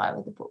identify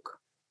with the book.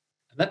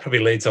 And that probably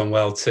leads on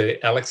well to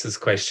Alex's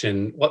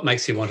question. What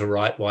makes you want to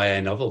write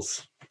YA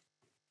novels?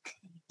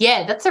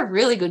 Yeah, that's a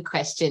really good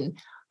question.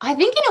 I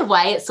think in a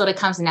way it sort of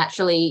comes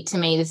naturally to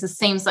me.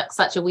 Seems like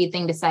such a weird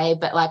thing to say,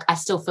 but like I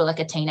still feel like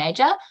a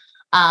teenager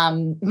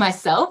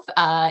myself.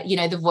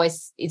 The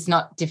voice is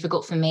not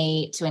difficult for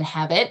me to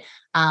inhabit.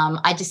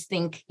 I just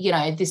think,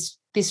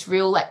 this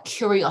real like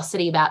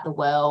curiosity about the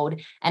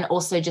world, and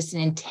also just an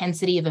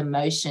intensity of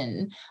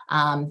emotion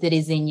that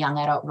is in young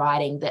adult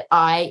writing that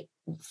I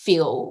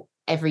feel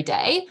every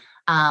day.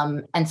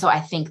 And so I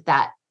think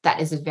that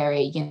is a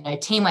very,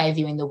 team way of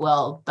viewing the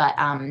world, but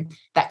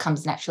that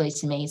comes naturally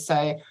to me.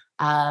 So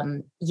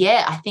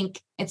I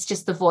think it's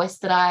just the voice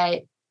that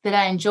I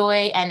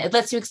enjoy, and it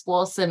lets you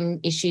explore some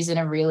issues in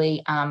a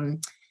really,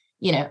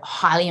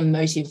 highly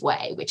emotive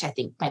way, which I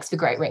think makes for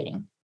great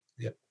reading.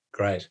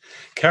 Great.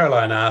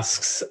 Caroline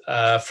asks,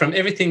 from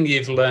everything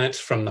you've learnt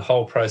from the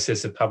whole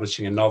process of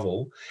publishing a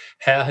novel,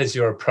 how has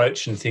your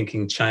approach and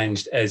thinking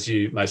changed as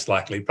you most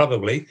likely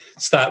probably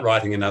start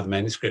writing another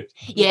manuscript?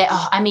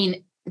 Yeah,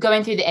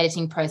 going through the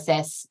editing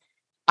process,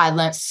 I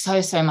learnt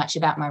so much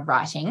about my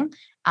writing,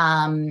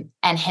 and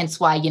hence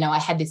why, I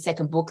had this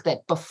second book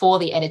that before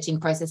the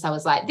editing process, I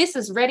was like, this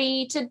is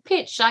ready to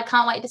pitch. I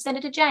can't wait to send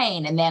it to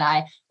Jane. And then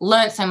I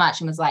learnt so much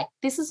and was like,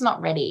 this is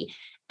not ready.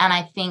 And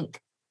I think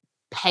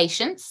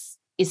patience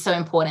is so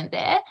important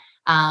there,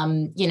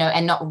 and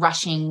not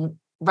rushing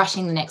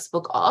the next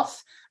book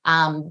off,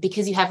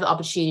 because you have the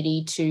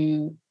opportunity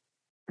to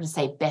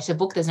say better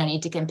book. There's no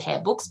need to compare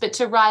books, but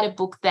to write a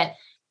book that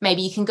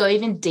maybe you can go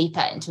even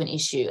deeper into an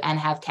issue and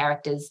have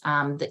characters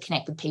that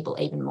connect with people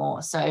even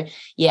more. So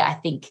yeah, I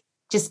think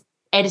just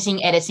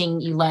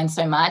editing, you learn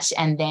so much,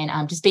 and then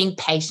just being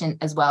patient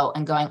as well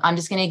and going, I'm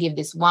just going to give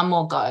this one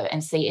more go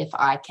and see if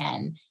I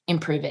can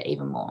improve it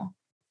even more.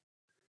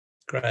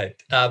 Great.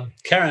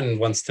 Karen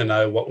wants to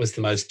know, what was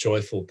the most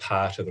joyful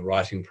part of the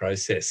writing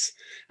process,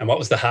 and what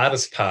was the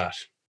hardest part?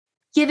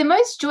 Yeah, the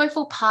most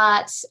joyful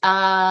part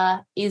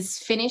is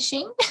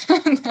finishing.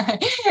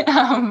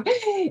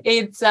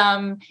 It's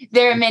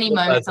there are many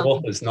moments.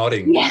 Authors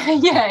nodding.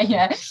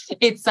 Yeah.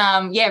 It's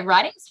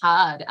writing's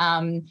hard,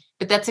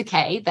 but that's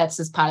okay. That's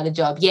just part of the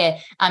job. Yeah,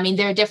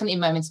 there are definitely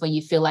moments where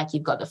you feel like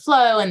you've got the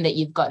flow and that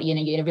you've got,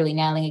 you're really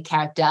nailing a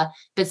character.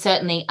 But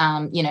certainly,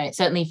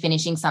 certainly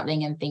finishing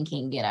something and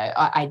thinking,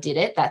 I did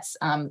it. That's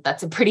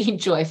a pretty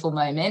joyful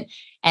moment.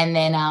 And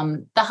then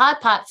the hard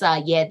parts are,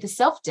 the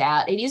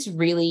self-doubt. It is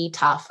really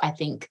tough, I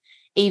think.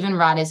 Even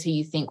writers who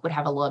you think would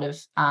have a lot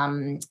of,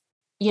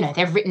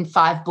 they've written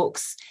 5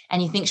 books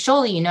and you think,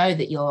 surely you know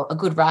that you're a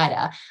good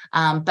writer,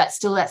 but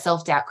still that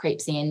self-doubt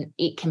creeps in.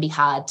 It can be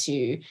hard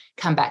to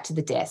come back to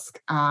the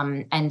desk,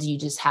 and you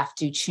just have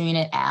to tune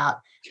it out,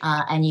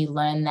 and you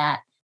learn that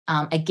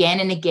again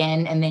and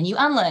again, and then you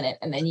unlearn it,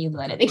 and then you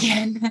learn it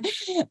again.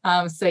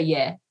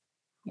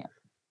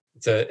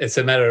 It's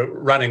a matter of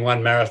running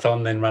one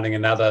marathon, then running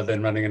another,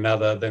 then running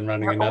another, then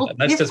running another.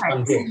 That's just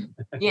one book.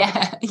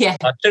 Yeah.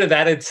 I should have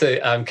added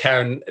to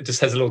Karen just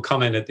has a little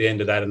comment at the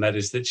end of that, and that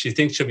is that she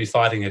thinks she'll be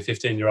fighting her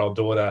 15-year-old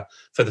daughter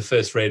for the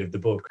first read of the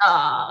book.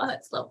 Oh,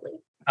 that's lovely.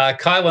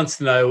 Kai wants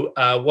to know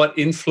what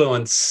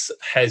influence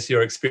has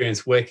your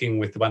experience working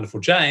with the wonderful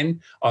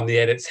Jane on the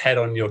edits had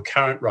on your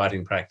current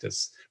writing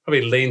practice?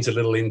 Probably leans a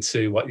little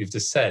into what you've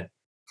just said.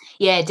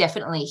 Yeah,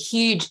 definitely.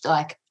 Huge.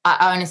 Like,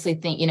 I honestly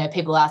think,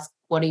 people ask,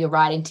 what are your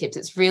writing tips?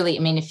 It's really,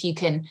 if you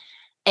can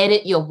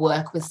edit your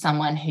work with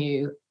someone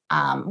who,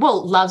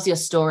 loves your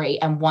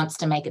story and wants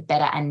to make it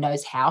better and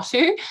knows how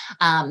to,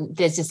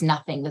 there's just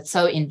nothing that's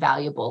so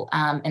invaluable.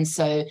 And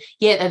so,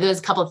 yeah, there's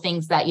a couple of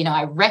things that,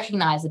 I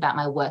recognize about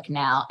my work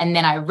now. And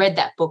then I read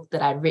that book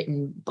that I'd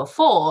written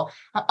before.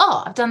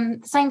 I've done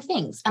the same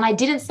things and I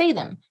didn't see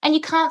them, and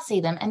you can't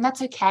see them. And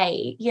that's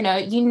okay. You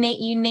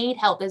need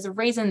help. There's a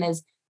reason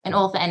there's an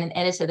author and an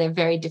editor. They're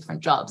very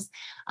different jobs.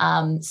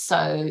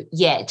 So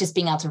yeah, just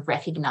being able to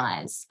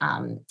recognize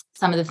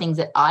some of the things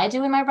that I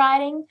do in my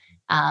writing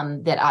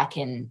that I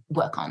can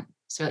work on.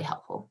 It's really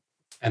helpful.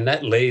 And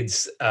that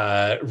leads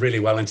really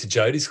well into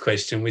Jodie's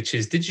question, which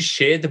is, did you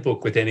share the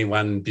book with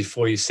anyone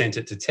before you sent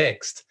it to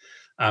text?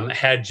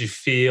 How did you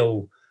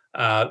feel?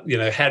 How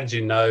did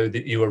you know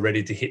that you were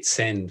ready to hit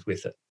send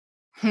with it?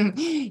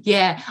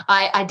 Yeah,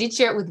 I did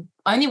share it with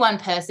only one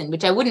person,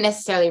 which I wouldn't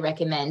necessarily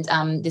recommend,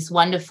 this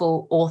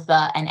wonderful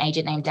author and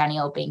agent named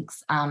Danielle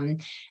Binks.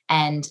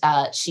 And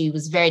she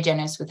was very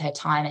generous with her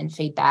time and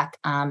feedback,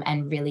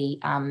 and really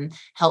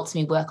helped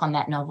me work on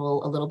that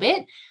novel a little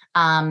bit.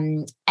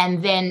 And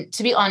then,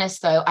 to be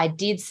honest, though, I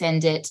did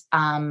send it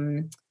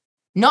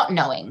not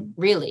knowing,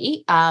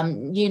 really.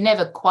 You're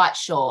never quite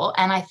sure.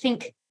 And I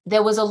think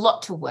there was a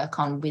lot to work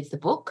on with the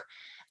book.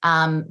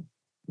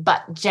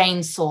 But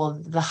Jane saw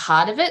the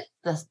heart of it.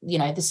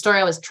 The story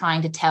I was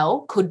trying to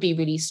tell could be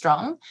really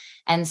strong.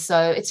 And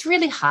so it's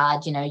really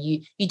hard,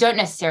 you don't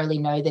necessarily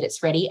know that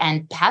it's ready,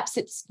 and perhaps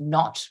it's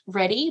not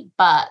ready,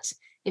 but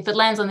if it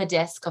lands on the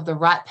desk of the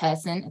right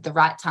person at the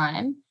right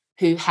time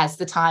who has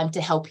the time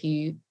to help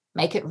you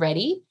make it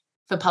ready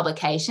for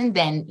publication,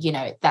 then,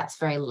 that's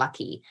very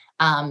lucky.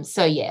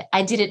 So yeah,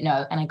 I didn't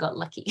know and I got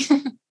lucky.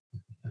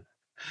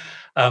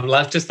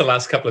 Just the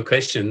last couple of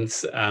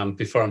questions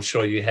before I'm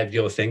sure you have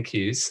your thank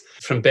yous.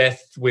 From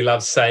Beth, we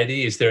love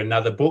Sadie. Is there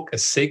another book, a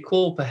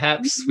sequel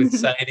perhaps with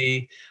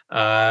Sadie,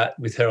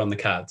 with her on the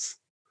cards?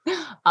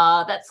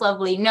 Oh, that's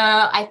lovely.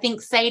 No, I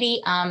think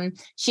Sadie,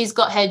 she's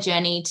got her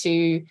journey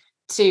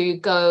to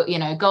go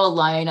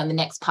alone on the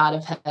next part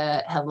of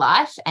her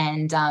life.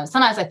 And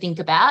sometimes I think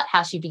about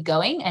how she'd be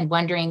going and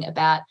wondering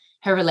about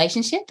her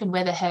relationship and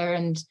whether her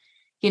and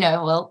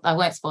I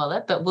won't spoil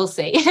it, but we'll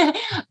see.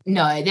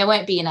 No, there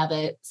won't be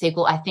another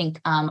sequel. I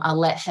think I'll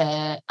let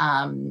her,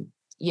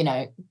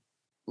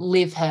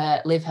 live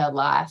her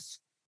life,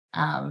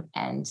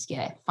 and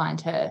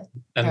find her.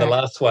 And the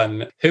last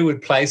one, who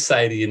would play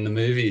Sadie in the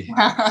movie?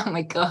 Oh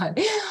my God,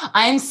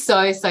 I'm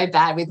so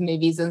bad with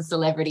movies and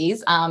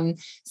celebrities.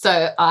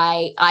 So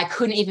I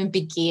couldn't even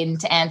begin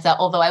to answer.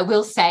 Although I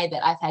will say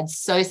that I've had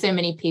so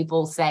many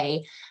people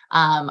say,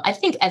 I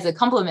think as a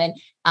compliment,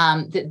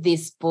 that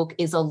this book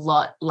is a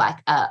lot like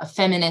a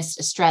feminist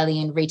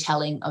Australian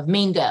retelling of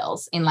Mean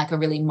Girls in like a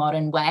really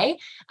modern way.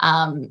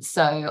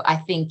 So I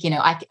think,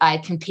 I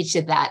can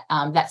picture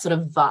that sort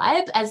of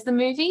vibe as the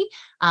movie.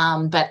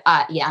 But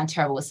I'm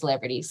terrible with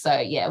celebrities. So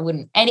yeah,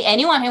 wouldn't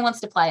anyone who wants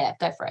to play it,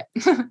 go for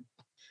it.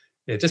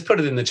 Yeah, just put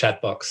it in the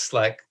chat box.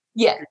 Like,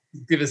 yeah,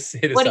 hit us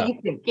what up. do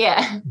you think?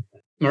 Yeah.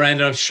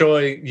 Miranda, I'm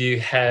sure you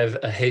have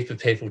a heap of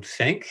people to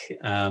thank,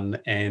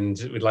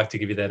 and we'd like to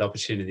give you that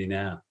opportunity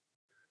now.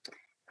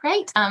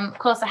 Great. Of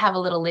course, I have a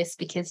little list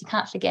because you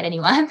can't forget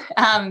anyone.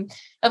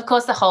 Of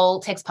course, the whole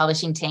text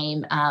publishing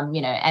team,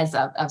 as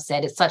I've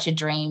said, it's such a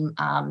dream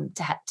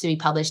to be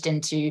published,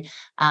 and to,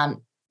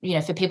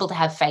 for people to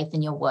have faith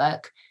in your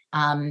work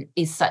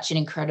is such an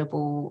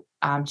incredible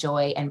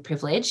joy and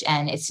privilege.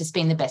 And it's just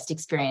been the best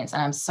experience.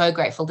 And I'm so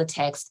grateful to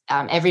Text.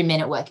 Every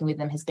minute working with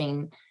them has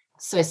been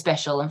so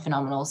special and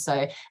phenomenal.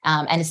 So,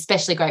 and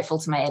especially grateful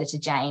to my editor,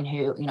 Jane,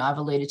 who, I've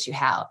alluded to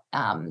how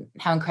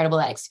incredible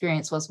that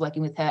experience was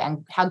working with her,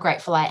 and how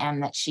grateful I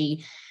am that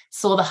she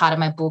saw the heart of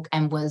my book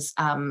and was,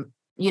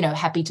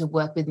 happy to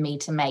work with me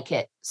to make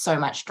it so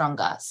much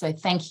stronger. So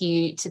thank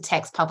you to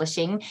Text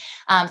Publishing.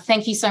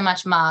 Thank you so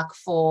much, Mark,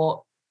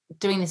 for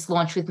doing this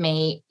launch with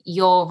me.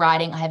 Your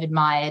writing I have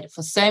admired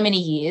for so many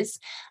years.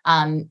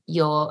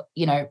 You're,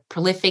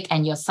 prolific,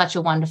 and you're such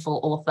a wonderful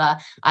author.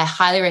 I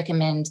highly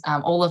recommend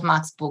all of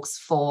Mark's books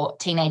for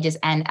teenagers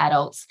and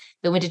adults,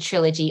 the Winter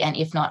Trilogy and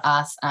If Not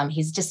Us.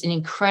 He's just an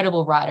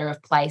incredible writer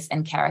of place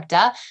and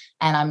character.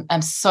 And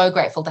I'm so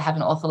grateful to have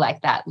an author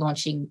like that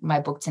launching my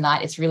book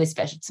tonight. It's really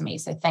special to me.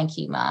 So thank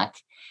you, Mark.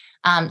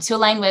 To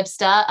Elaine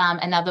Webster,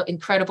 another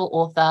incredible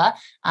author,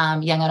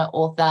 young adult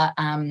author.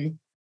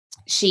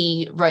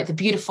 She wrote the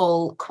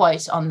beautiful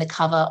quote on the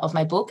cover of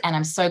my book, and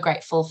I'm so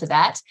grateful for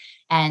that.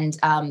 And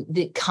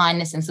the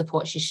kindness and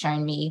support she's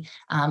shown me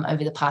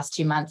over the past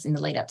 2 months in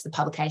the lead up to the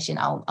publication,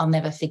 I'll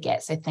never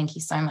forget. So thank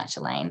you so much,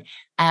 Elaine.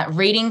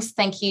 Readings,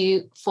 thank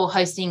you for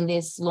hosting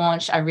this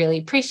launch. I really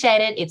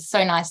appreciate it. It's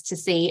so nice to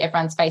see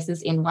everyone's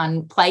faces in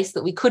one place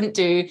that we couldn't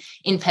do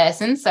in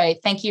person. So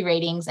thank you,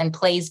 Readings, and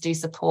please do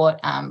support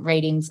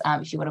Readings.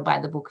 If you want to buy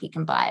the book, you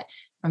can buy it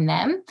from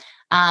them.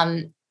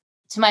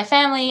 To my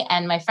family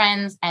and my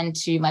friends and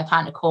to my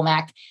partner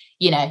Cormac,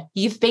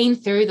 you've been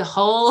through the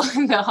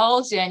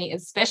whole journey,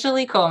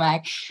 especially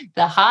Cormac,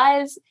 the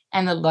highs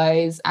and the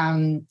lows.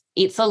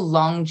 It's a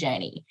long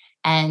journey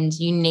and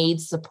you need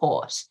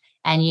support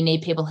and you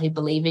need people who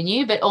believe in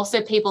you, but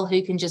also people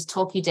who can just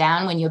talk you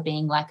down when you're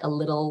being like a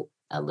little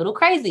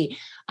crazy.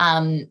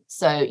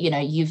 So,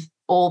 you've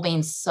all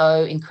been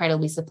so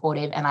incredibly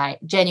supportive and I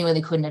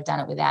genuinely couldn't have done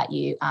it without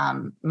you.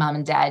 Mum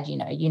and Dad,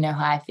 you know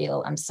how I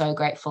feel. I'm so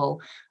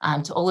grateful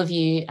to all of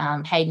you.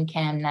 Hayden,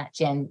 Cam, Nat,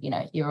 Jen,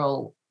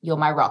 you're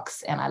my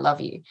rocks and I love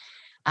you.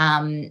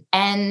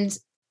 And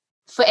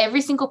for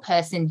every single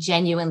person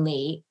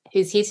genuinely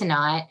who's here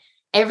tonight,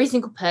 every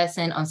single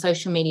person on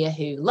social media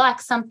who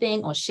likes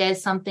something or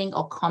shares something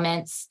or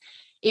comments,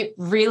 it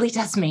really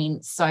does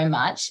mean so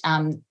much,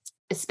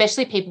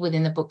 especially people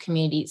within the book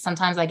community.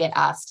 Sometimes I get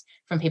asked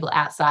from people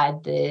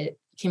outside the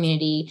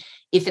community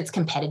if it's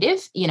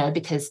competitive,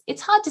 because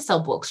it's hard to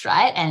sell books,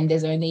 right? And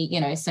there's only,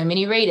 so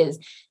many readers.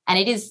 And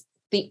it is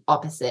the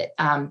opposite.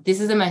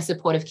 This is the most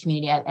supportive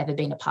community I've ever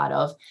been a part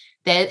of.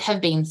 There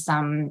have been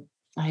some,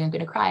 I'm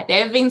going to cry.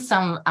 There have been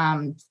some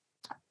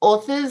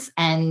authors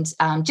and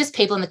just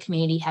people in the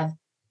community have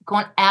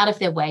gone out of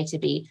their way to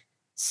be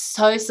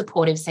so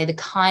supportive, say the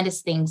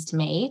kindest things to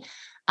me.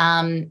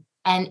 And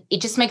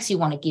it just makes you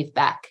want to give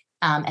back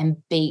and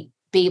be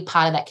a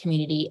part of that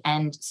community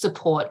and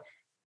support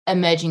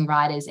emerging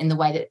writers in the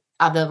way that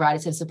other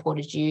writers have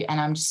supported you.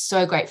 And I'm just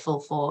so grateful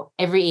for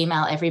every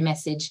email, every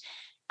message,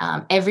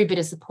 every bit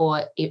of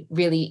support.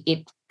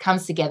 It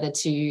comes together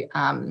to,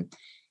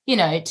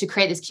 to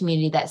create this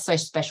community that's so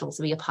special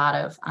to be a part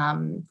of.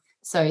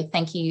 So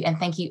thank you. And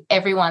thank you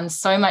everyone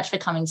so much for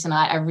coming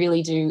tonight. I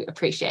really do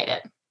appreciate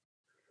it.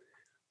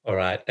 All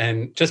right.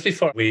 And just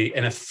before we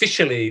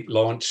officially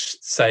launch,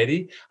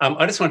 Sadie,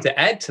 I just wanted to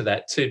add to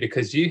that too,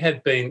 because you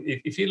have been,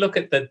 if you look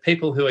at the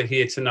people who are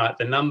here tonight,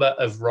 the number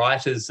of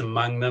writers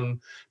among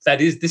them,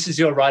 this is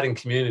your writing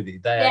community.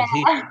 They are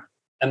here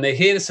and they're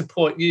here to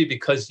support you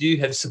because you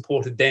have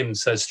supported them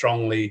so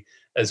strongly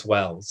as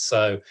well.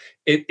 So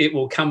it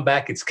will come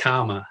back. It's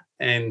karma.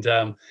 And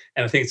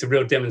I think it's a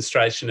real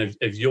demonstration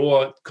of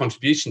your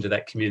contribution to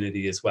that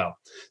community as well.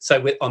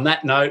 So on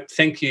that note,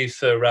 thank you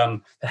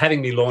for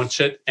having me launch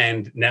it.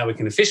 And now we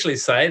can officially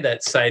say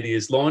that Sadie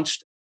is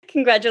launched.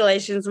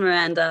 Congratulations,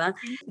 Miranda.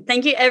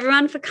 Thank you,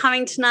 everyone, for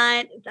coming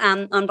tonight.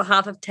 On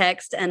behalf of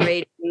Text and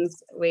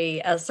Readings,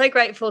 we are so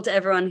grateful to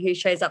everyone who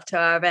shows up to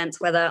our events,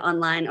 whether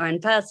online or in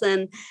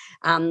person.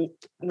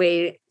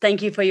 We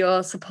thank you for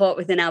your support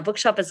within our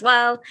bookshop as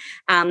well.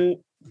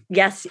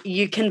 Yes,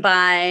 you can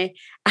buy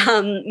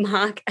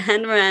Mark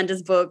and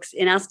Miranda's books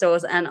in our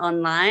stores and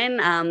online.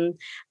 I'm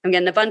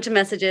getting a bunch of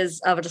messages,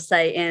 I will just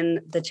say, in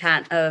the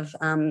chat of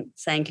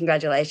saying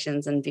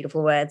congratulations and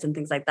beautiful words and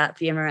things like that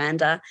for you,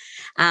 Miranda.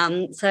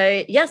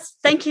 So, yes,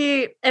 thank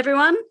you,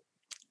 everyone.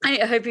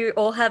 I hope you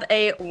all have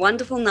a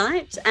wonderful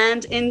night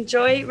and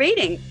enjoy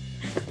reading.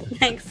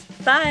 Thanks.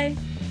 Bye.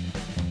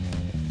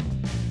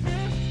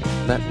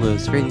 That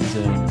was Reading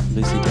Zone,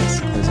 Lucy Dess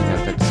closing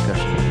out that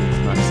discussion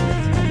with Mark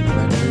Smith and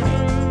Miranda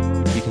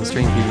Luby. You can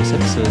stream previous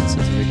episodes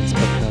of the Readings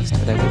podcast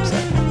at our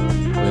website,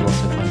 where you'll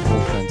also find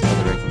all kinds of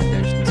other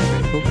recommendations of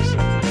great books,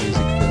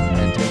 music, film,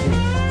 and TV.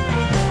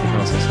 You can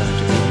also sign up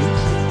to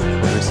e-news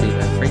or receive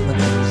our free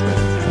monthly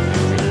newsletter,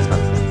 Readings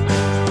Monthly.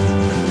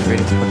 The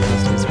Readings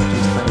podcast is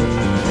produced by me,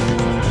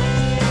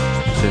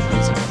 show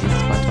music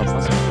used by Tom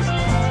Hoskins.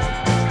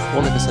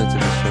 All episodes of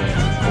the show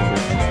are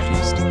recorded and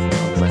produced on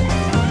land.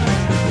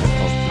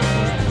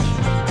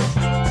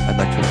 I'd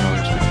like to acknowledge